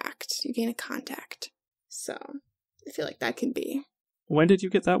contact. You gain a contact. So, I feel like that could be. When did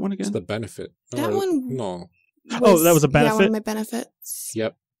you get that one again? It's the benefit. That one? No. That was a benefit? Yeah, one of my benefits.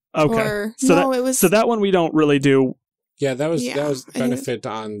 Yep. Okay. So that one we don't really do. Yeah, that was benefit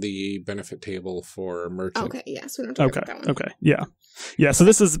on the benefit table for merchant. Okay, yeah, so we don't talk about that one. Okay, yeah. Yeah, so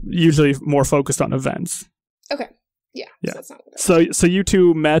this is usually more focused on events. Okay, yeah. Yeah. So that's not what so you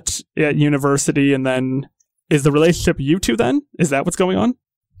two met at university and then... Is the relationship you two then? Is that what's going on?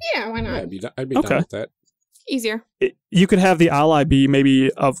 Yeah, why not? Yeah, I'd be down with that. Easier. You could have the ally be maybe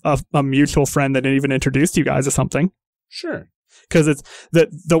of a mutual friend that even introduced you guys or something. Sure. Because it's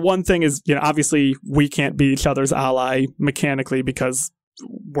the one thing is, obviously we can't be each other's ally mechanically because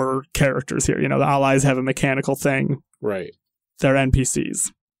we're characters here. The allies have a mechanical thing. Right. They're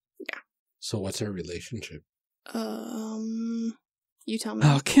NPCs. Yeah. So what's our relationship? You tell me.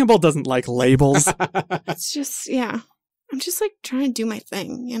 Oh, Campbell doesn't like labels. It's just, I'm just like trying to do my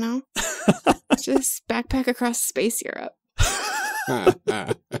thing, Just backpack across space Europe.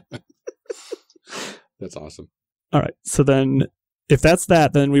 That's awesome. All right. So then, if that's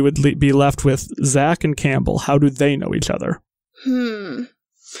that, then we would be left with Zach and Campbell. How do they know each other?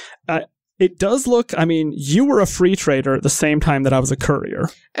 It does look, you were a free trader at the same time that I was a courier.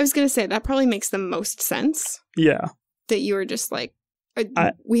 I was going to say, that probably makes the most sense. Yeah. That you were just like,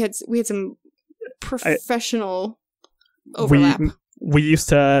 we had some professional overlap. We used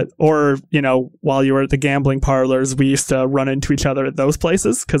to, or, while you were at the gambling parlors, we used to run into each other at those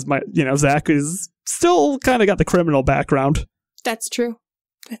places because Zach is still kind of got the criminal background. That's true.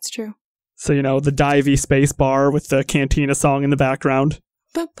 So, the divey space bar with the Cantina song in the background.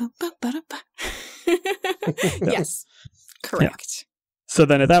 Yes, correct. Yeah. So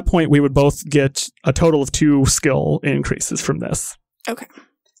then at that point, we would both get a total of 2 skill increases from this. Okay.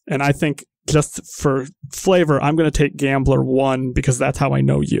 And I think just for flavor, I'm going to take Gambler 1 because that's how I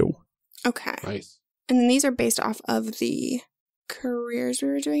know you. Okay. Nice. And then these are based off of the careers we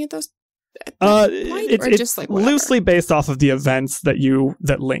were doing at those it's just like loosely based off of the events that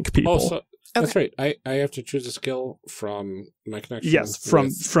link people. Oh, so that's right. I have to choose a skill from my connection. Yes,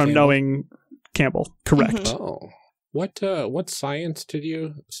 from knowing Campbell. Correct. Mm-hmm. Oh. What science did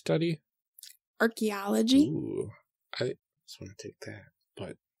you study? Archaeology. Ooh, I just want to take that,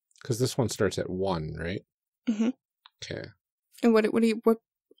 but because this one starts at 1, right? Mm-hmm. Okay. And what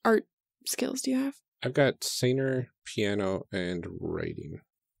art skills do you have? I've got singer, piano, and writing,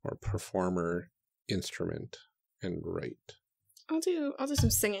 or performer, instrument, and write. I'll do some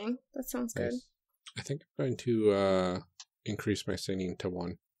singing. That sounds good. Nice. I think I'm going to increase my singing to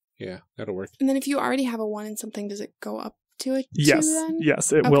 1. Yeah, that'll work. And then if you already have a 1 in something, does it go up to a 2 Yes. then?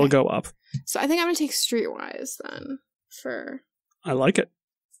 Yes, it will go up. So I think I'm going to take Streetwise then for I like it.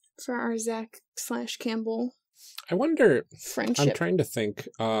 our Zach/Campbell I wonder, friendship. I'm trying to think,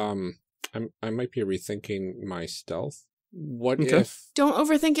 I might be rethinking my stealth. What if... Don't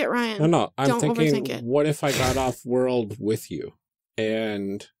overthink it, Ryan. No, I'm Don't thinking, overthink it. what if I got off world with you?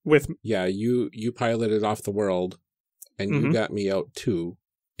 And... Yeah, you piloted off the world, and you got me out too,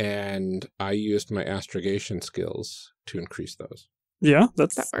 and I used my astrogation skills to increase those. Yeah,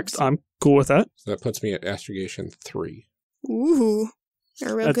 that works. I'm cool with that. So that puts me at astrogation 3. Ooh,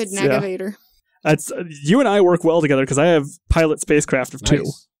 you're a real good navigator. That's you and I work well together because I have pilot spacecraft of 2.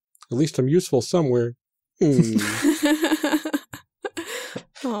 At least I'm useful somewhere.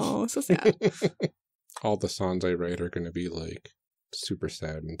 Oh, so sad. All the songs I write are going to be like super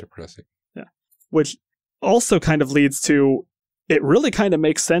sad and depressing. Yeah, which also kind of leads to it really kind of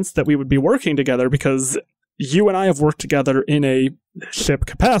makes sense that we would be working together because you and I have worked together in a ship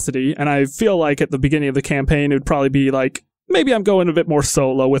capacity, and I feel like at the beginning of the campaign it would probably be like maybe I'm going a bit more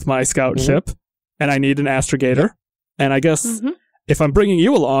solo with my scout ship, and I need an astrogator. And I guess if I'm bringing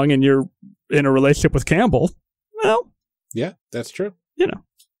you along and you're in a relationship with Campbell, well, yeah, that's true. You know,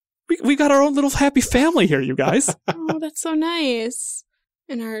 we got our own little happy family here, you guys. Oh, that's so nice.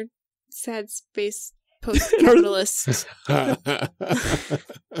 In our sad space post-capitalist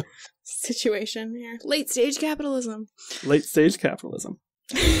situation here. Late stage capitalism. Late stage capitalism.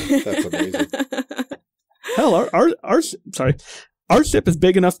 That's amazing. Hell, our ship is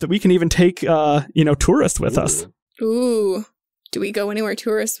big enough that we can even take tourists with us. Ooh. Do we go anywhere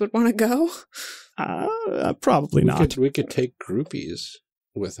tourists would want to go? Probably not. We could take groupies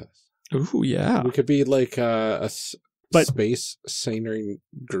with us. Ooh, yeah. We could be like a space sailing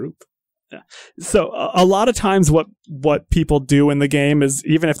group. Yeah. So a lot of times what people do in the game is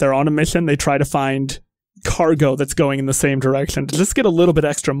even if they're on a mission, they try to find cargo that's going in the same direction to just get a little bit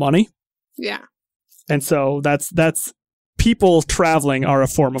extra money. Yeah. And so that's people traveling are a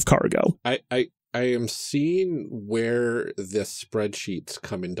form of cargo. I am seeing where the spreadsheets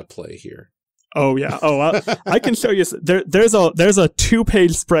come into play here. Oh yeah. I can show you. There's a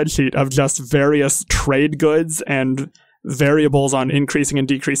 2-page spreadsheet of just various trade goods and variables on increasing and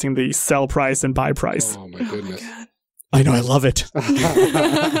decreasing the sell price and buy price. Oh my goodness! Oh my God. I know. I love it.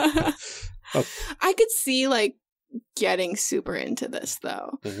 I could see like getting super into this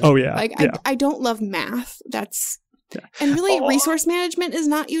though. Oh yeah. Like I don't love math. And really, resource management is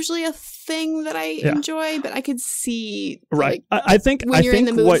not usually a thing that I enjoy, but I could see right. I think when you're in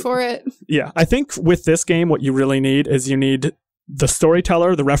the mood for it. Yeah, I think with this game, what you really need is you need the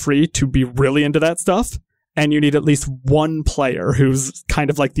storyteller, the referee, to be really into that stuff, and you need at least one player who's kind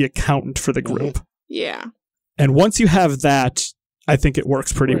of like the accountant for the group. Yeah. And once you have that, I think it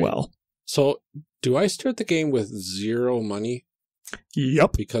works pretty well. So, do I start the game with 0 money?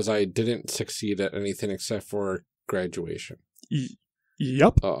 Yep. Because I didn't succeed at anything except for graduation.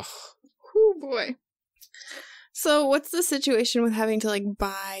 Yep. Oh boy. So what's the situation with having to like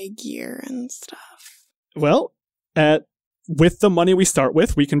buy gear and stuff? Well, with the money we start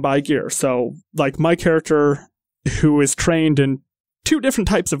with, we can buy gear. So like my character who is trained in 2 different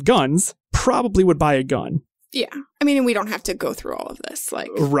types of guns probably would buy a gun. Yeah. I mean, and we don't have to go through all of this. Like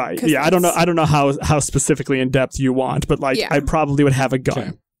right. Yeah, I don't know how specifically in depth you want, but like I probably would have a gun.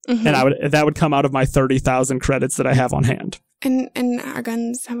 Okay. Mm-hmm. And that would come out of my 30,000 credits that I have on hand. And our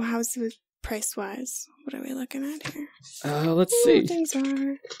guns, how's it price wise? What are we looking at here? Let's see. Things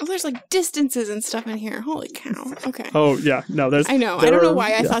are. Oh, there's like distances and stuff in here. Holy cow! Okay. Oh yeah, no, there's. I know. I don't know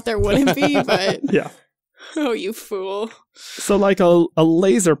why I thought there wouldn't be, but yeah. Oh, you fool! So like a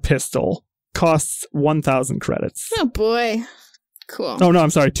laser pistol costs 1,000 credits. Oh boy, cool. Oh no,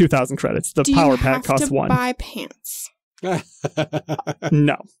 I'm sorry, 2,000 credits. The power pack costs 1. Buy pants.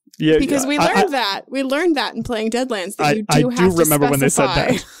 No. Yeah, because we learned that. We learned that in playing Deadlands that you do have to remember specify. When they said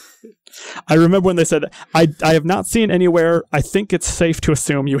that. I remember when they said that. I have not seen anywhere. I think it's safe to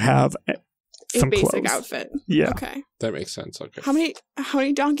assume you have some a basic clothes. Outfit. Yeah. Okay. That makes sense. Okay. How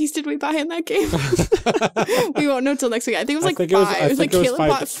many donkeys did we buy in that game? We won't know till next week. I think it was like 5. It was like Caleb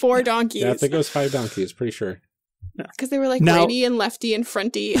bought 4 donkeys. Yeah, I think it was 5 donkeys. Pretty sure. Because they were like righty and lefty and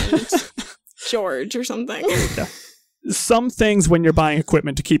fronty and George or something. Yeah. Some things when you're buying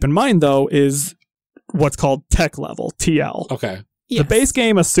equipment to keep in mind, though, is what's called tech level, TL. Okay. Yes. The base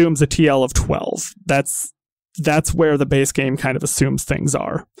game assumes a TL of 12. That's where the base game kind of assumes things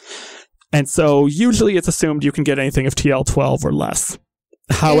are. And so usually it's assumed you can get anything of TL 12 or less.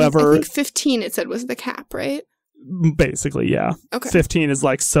 However, I think 15 it said was the cap, right? Basically, yeah. Okay. 15 is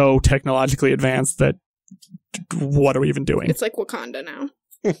like so technologically advanced that what are we even doing? It's like Wakanda now.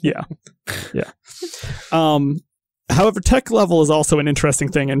 Yeah. Yeah. However, tech level is also an interesting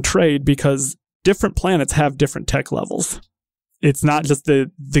thing in trade because different planets have different tech levels. It's not just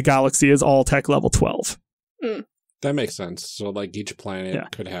the galaxy is all tech level 12. Mm. That makes sense. So, like, each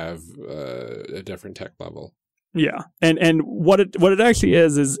planet could have a different tech level. Yeah. And what it actually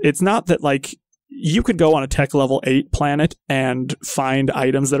is it's not that, like, you could go on a tech level 8 planet and find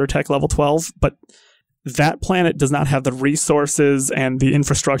items that are tech level 12, but that planet does not have the resources and the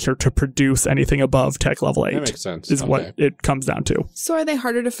infrastructure to produce anything above tech level 8. That makes sense. Is what it comes down to. So are they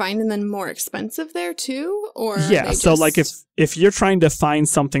harder to find and then more expensive there too? Or yeah, so like if you're trying to find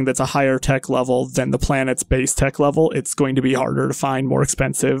something that's a higher tech level than the planet's base tech level, it's going to be harder to find, more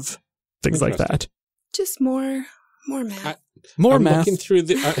expensive, things like that. Just more math. I'm math. I'm looking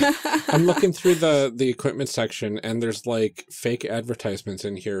through the equipment section, and there's like fake advertisements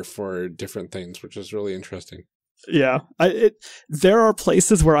in here for different things, which is really interesting. Yeah, there are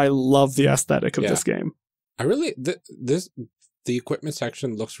places where I love the aesthetic of this game. I really the equipment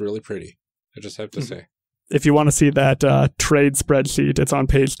section looks really pretty. I just have to say. If you want to see that trade spreadsheet, it's on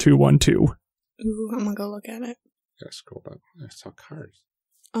page 212. Ooh, I'm gonna go look at it. Yeah, scroll down. I saw cars.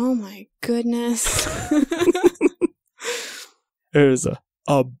 Oh my goodness. There's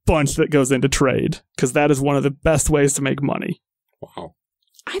a bunch that goes into trade, because that is one of the best ways to make money. Wow.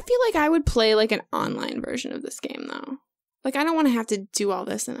 I feel like I would play like an online version of this game, though. Like, I don't want to have to do all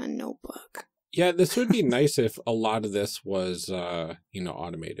this in a notebook. Yeah, this would be nice if a lot of this was,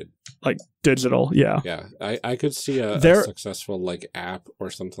 automated. Like digital, yeah. Yeah, I could see a successful like app or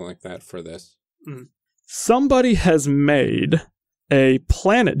something like that for this. Somebody has made a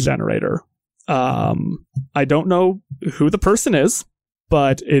planet generator. I don't know who the person is,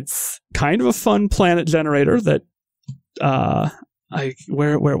 but it's kind of a fun planet generator that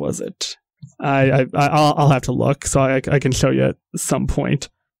where was it? I'll have to look so I can show you at some point.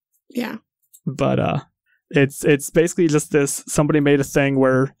 Yeah. But it's basically just this, somebody made a thing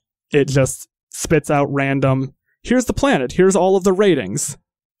where it just spits out random, here's the planet, here's all of the ratings.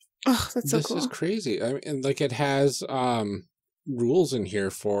 Oh, that's so cool. This is crazy. I mean, like, it has rules in here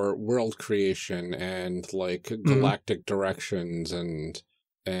for world creation and like galactic directions and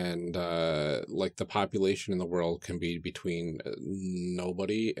like the population in the world can be between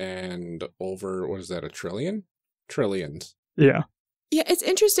nobody and over, what is that, 1 trillion? Trillions. Yeah. Yeah, it's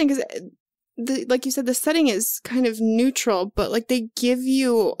interesting because like you said, the setting is kind of neutral, but like they give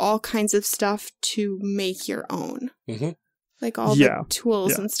you all kinds of stuff to make your own. Mm-hmm. Like all the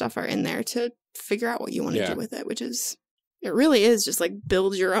tools and stuff are in there to figure out what you want to do with it, which is, it really is just like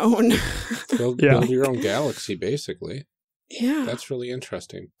build your own. build your own galaxy, basically. Yeah. That's really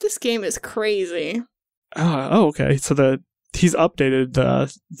interesting. This game is crazy. Okay. So he's updated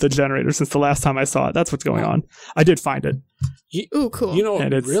the generator since the last time I saw it. That's what's going on. I did find it. Ooh, cool. You know,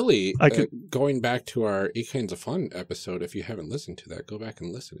 really, going back to our 8 Kinds of Fun episode, if you haven't listened to that, go back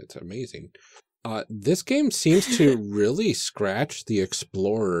and listen. It's amazing. This game seems to really scratch the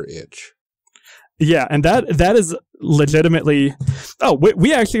explorer itch. Yeah, and that is legitimately... Oh,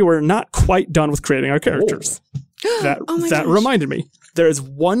 we actually were not quite done with creating our characters. That reminded me. There is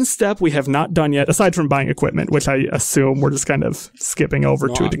one step we have not done yet, aside from buying equipment, which I assume we're just kind of skipping over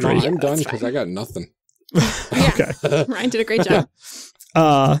to a degree. No, I'm done because I got nothing. Okay. Ryan did a great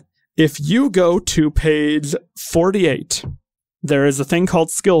job. If you go to page 48, there is a thing called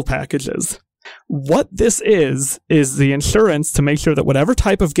skill packages. What this is the insurance to make sure that whatever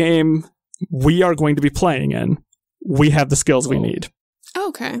type of game we are going to be playing in, we have the skills we need.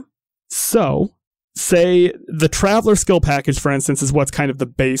 Okay. So, say the Traveler skill package, for instance, is what's kind of the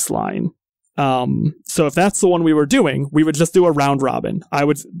baseline. So if that's the one we were doing, we would just do a round robin.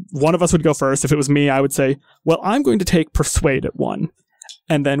 One of us would go first. If it was me, I would say, well, I'm going to take Persuade at 1.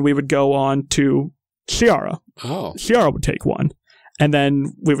 And then we would go on to Shiara. Oh. Shiara would take 1. And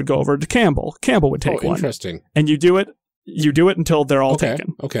then we would go over to Campbell. Campbell would take 1. Interesting. And you do it until they're all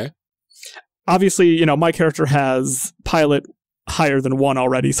taken. Okay. Obviously, my character has pilot higher than 1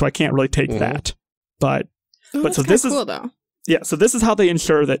 already, so I can't really take that. But so this is cool, though. Yeah, so this is how they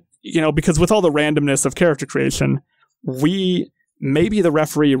ensure that, because with all the randomness of character creation, maybe the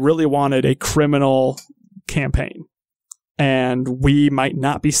referee really wanted a criminal campaign, and we might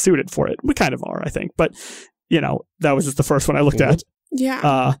not be suited for it. We kind of are, I think, but, that was just the first one I looked at.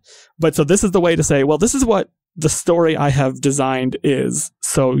 Yeah. But so this is the way to say, well, this is what the story I have designed is,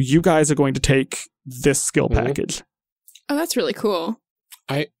 so you guys are going to take this skill package. Oh, that's really cool.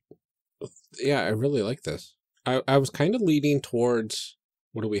 I really like this. I was kind of leaning towards,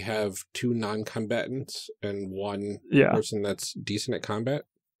 what do we have, 2 non-combatants and 1 person that's decent at combat?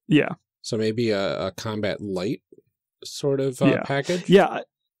 Yeah. So maybe a combat light sort of package? Yeah.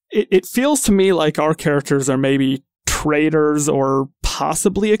 It feels to me like our characters are maybe traders or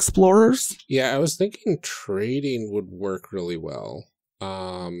possibly explorers. Yeah, I was thinking trading would work really well.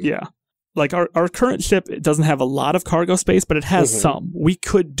 Yeah. Like our current ship, it doesn't have a lot of cargo space, but it has some. We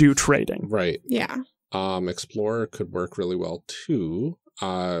could do trading. Right. Yeah. Explorer could work really well too,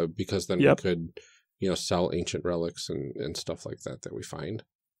 because then we could, sell ancient relics and stuff like that we find.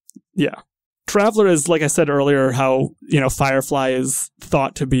 Yeah. Traveler is, like I said earlier, how, Firefly is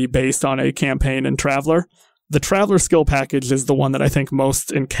thought to be based on a campaign in Traveler. The Traveler skill package is the one that I think most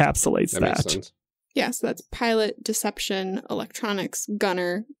encapsulates that. Makes sense. Yeah, so that's pilot, deception, electronics,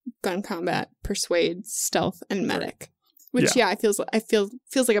 gunner, gun combat, persuade, stealth, and medic. Which, feels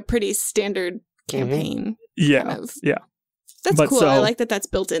like a pretty standard campaign. Yeah, kind of. yeah. That's cool. I like that that's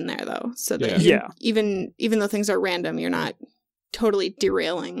built in there, though. So that even though things are random, you're not totally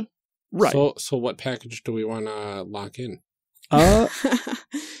derailing. Right. So what package do we want to lock in? I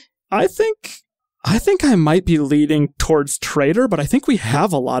think I might be leaning towards trader, but I think we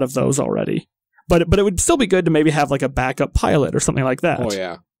have a lot of those already. But it would still be good to maybe have like a backup pilot or something like that. Oh,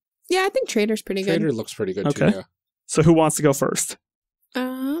 yeah. Yeah, I think trader's pretty good. Trader looks pretty good, too, yeah. So who wants to go first?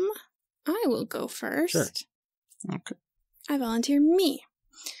 I will go first. Sure. Okay. I volunteer me.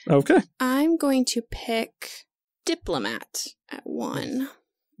 Okay. I'm going to pick diplomat at 1.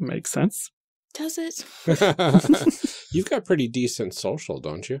 Makes sense. Does it? You've got pretty decent social,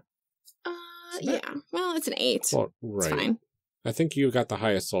 don't you? Yeah. Well, it's an 8. Well, right. It's fine. I think you got the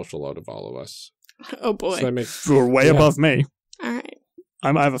highest social out of all of us. Oh, boy. So You're way above me. All right.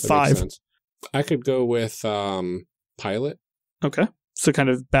 I have a 5. I could go with pilot. Okay. So kind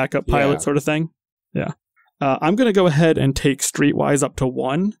of backup pilot sort of thing. Yeah. I'm going to go ahead and take Streetwise up to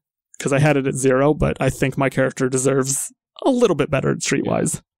 1 because I had it at 0, but I think my character deserves a little bit better at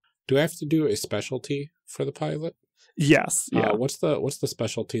Streetwise. Yeah. Do I have to do a specialty for the pilot? Yes. Yeah. What's the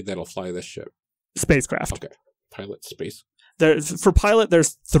specialty that'll fly this ship? Spacecraft. Okay. Pilot space. For pilot,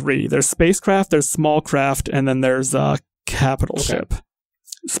 there's 3. There's spacecraft, there's small craft, and then there's capital ship.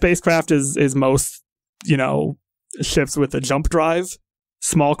 Spacecraft is most, ships with a jump drive.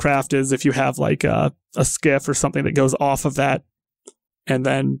 Small craft is if you have like a skiff or something that goes off of that. And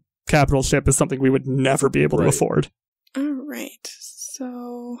then capital ship is something we would never be able to afford. All right.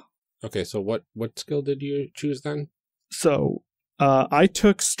 So. Okay, so what skill did you choose then? So I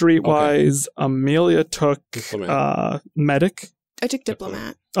took Streetwise. Okay. Amelia took medic. I took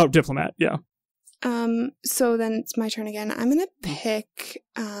diplomat. Oh, diplomat. Yeah. So then it's my turn again. I'm gonna pick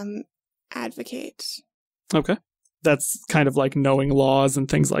advocate. Okay. That's kind of like knowing laws and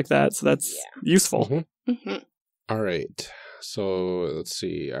things like that. So that's useful. Mm-hmm. Mm-hmm. All right. So let's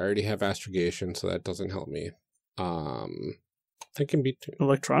see. I already have astrogation, so that doesn't help me. Thinking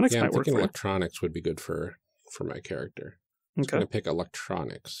electronics might work. Electronics would be good for my character. I'm going to pick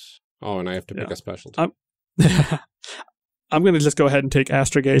electronics. Oh, and I have to pick a specialty. I'm going to just go ahead and take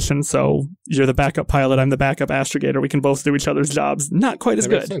astrogation. So you're the backup pilot. I'm the backup astrogator. We can both do each other's jobs. Not quite as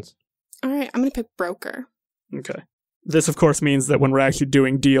good. Makes sense. All right. I'm going to pick broker. Okay. This, of course, means that when we're actually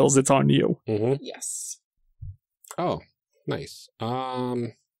doing deals, it's on you. Mm-hmm. Yes. Oh, nice.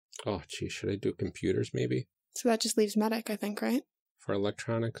 Geez, should I do computers maybe? So that just leaves medic, I think, right? For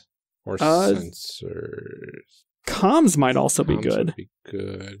electronics or sensors. Comms might also be good. Would be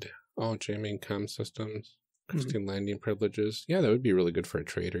good. Oh, jamming comm systems, Christian landing privileges. Yeah, that would be really good for a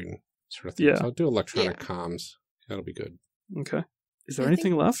trading sort of thing. Yeah. So I'll do electronic comms. That'll be good. Okay. Is there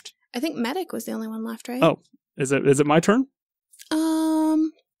anything left? I think medic was the only one left, right? Oh, is it my turn?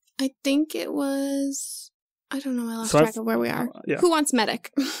 I think it was. I don't know. I lost track of where we are. Who wants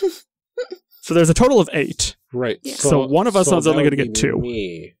medic? So there's a total of 8. Right. Yeah. So one of us is only going to get 2.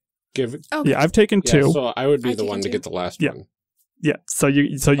 Me. Yeah, I've taken 2. So I would be the one to get the last one. Yeah. So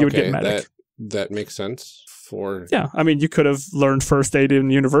you would get medic. That makes sense for. Yeah. I mean, you could have learned first aid in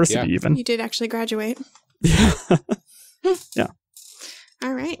university even. You did actually graduate. Yeah. Yeah.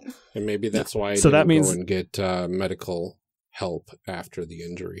 All right. And maybe that's why I didn't go and get medical help after the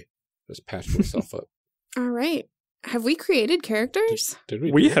injury. Just patch myself up. All right. Have we created characters? Did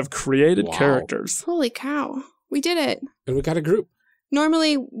we? We have created characters. Holy cow. We did it. And we got a group.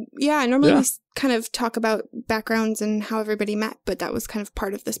 Normally we kind of talk about backgrounds and how everybody met, but that was kind of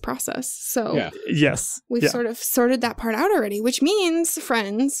part of this process. So yes, we've sort of sorted that part out already, which means,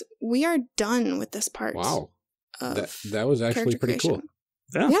 friends, we are done with this part. Wow. That was actually pretty cool.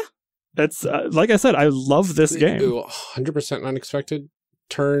 Yeah. It's like I said, I love this game. 100% unexpected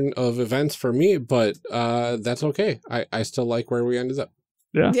turn of events for me, but that's okay. I still like where we ended up.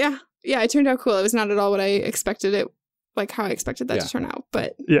 Yeah, it turned out cool. It was not at all what I expected it, like how I expected that to turn out,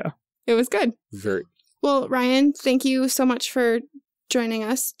 but it was good. Very well. Ryan, thank you so much for joining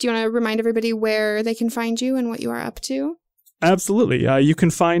us. Do you want to remind everybody where they can find you and what you are up to? Absolutely. You can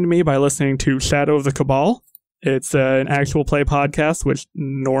find me by listening to Shadow of the Cabal. It's an actual play podcast, which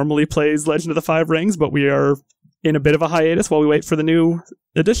normally plays Legend of the Five Rings, but we are in a bit of a hiatus while we wait for the new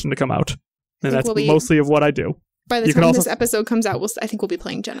edition to come out. And that's mostly of what I do. By the time this episode comes out, I think we'll be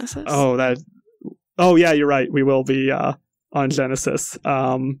playing Genesis. Oh, yeah, you're right. We will be on Genesis.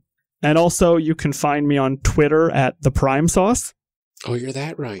 And also, you can find me on Twitter at the Prime Sauce. Oh, you're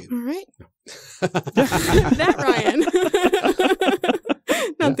that Ryan. All right. That Ryan.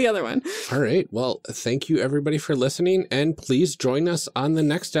 Not the other one. All right. Well, thank you, everybody, for listening. And please join us on the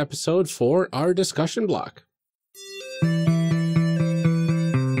next episode for our discussion block.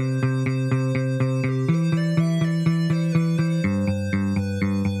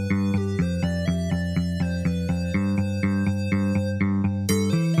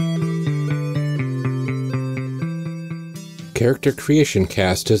 Character Creation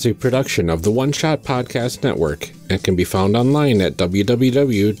Cast is a production of the One Shot Podcast Network and can be found online at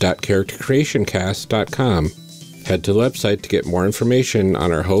www.charactercreationcast.com. Head to the website to get more information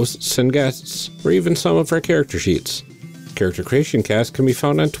on our hosts and guests, or even some of our character sheets. Character Creation Cast can be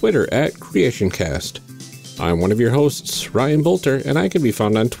found on Twitter at CreationCast. I'm one of your hosts, Ryan Bolter, and I can be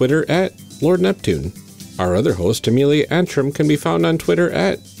found on Twitter at Lord Neptune. Our other host, Amelia Antrim, can be found on Twitter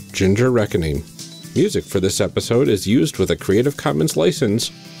at Ginger Reckoning. Music for this episode is used with a Creative Commons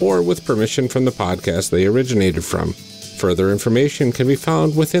license or with permission from the podcast they originated from. Further information can be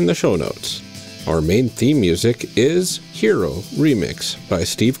found within the show notes. Our main theme music is Hero Remix by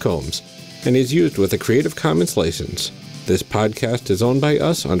Steve Combs and is used with a Creative Commons license. This podcast is owned by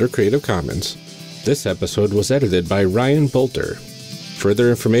us under Creative Commons. This episode was edited by Ryan Bolter. Further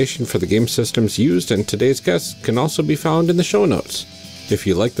information for the game systems used and today's guests can also be found in the show notes. If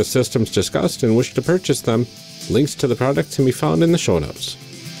you like the systems discussed and wish to purchase them, links to the products can be found in the show notes.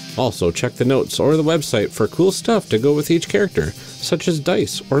 Also, check the notes or the website for cool stuff to go with each character, such as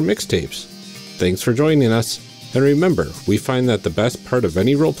dice or mixtapes. Thanks for joining us, and remember, we find that the best part of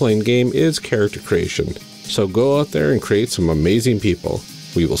any role-playing game is character creation. So go out there and create some amazing people.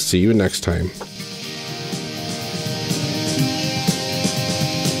 We will see you next time.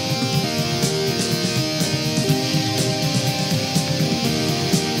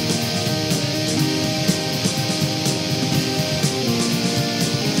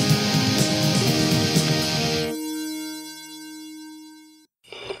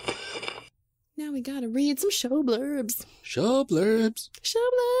 Gotta read some show blurbs. Show blurbs. Show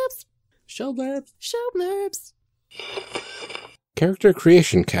blurbs. Show blurbs. Show blurbs. Character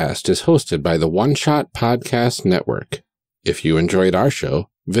Creation Cast is hosted by the One Shot Podcast Network. If you enjoyed our show,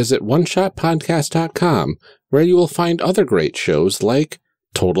 visit oneshotpodcast.com, where you will find other great shows like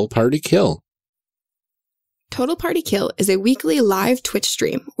Total Party Kill. Total Party Kill is a weekly live Twitch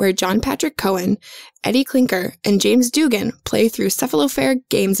stream where John Patrick Cohen, Eddie Klinker, and James Dugan play through Cephalofair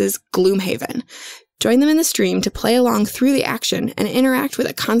Games' Gloomhaven. Join them in the stream to play along through the action and interact with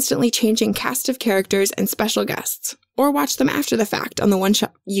a constantly changing cast of characters and special guests, or watch them after the fact on the One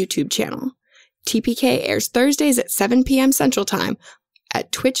Shot YouTube channel. TPK airs Thursdays at 7 p.m. Central Time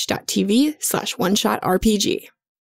at twitch.tv/OneShotRPG.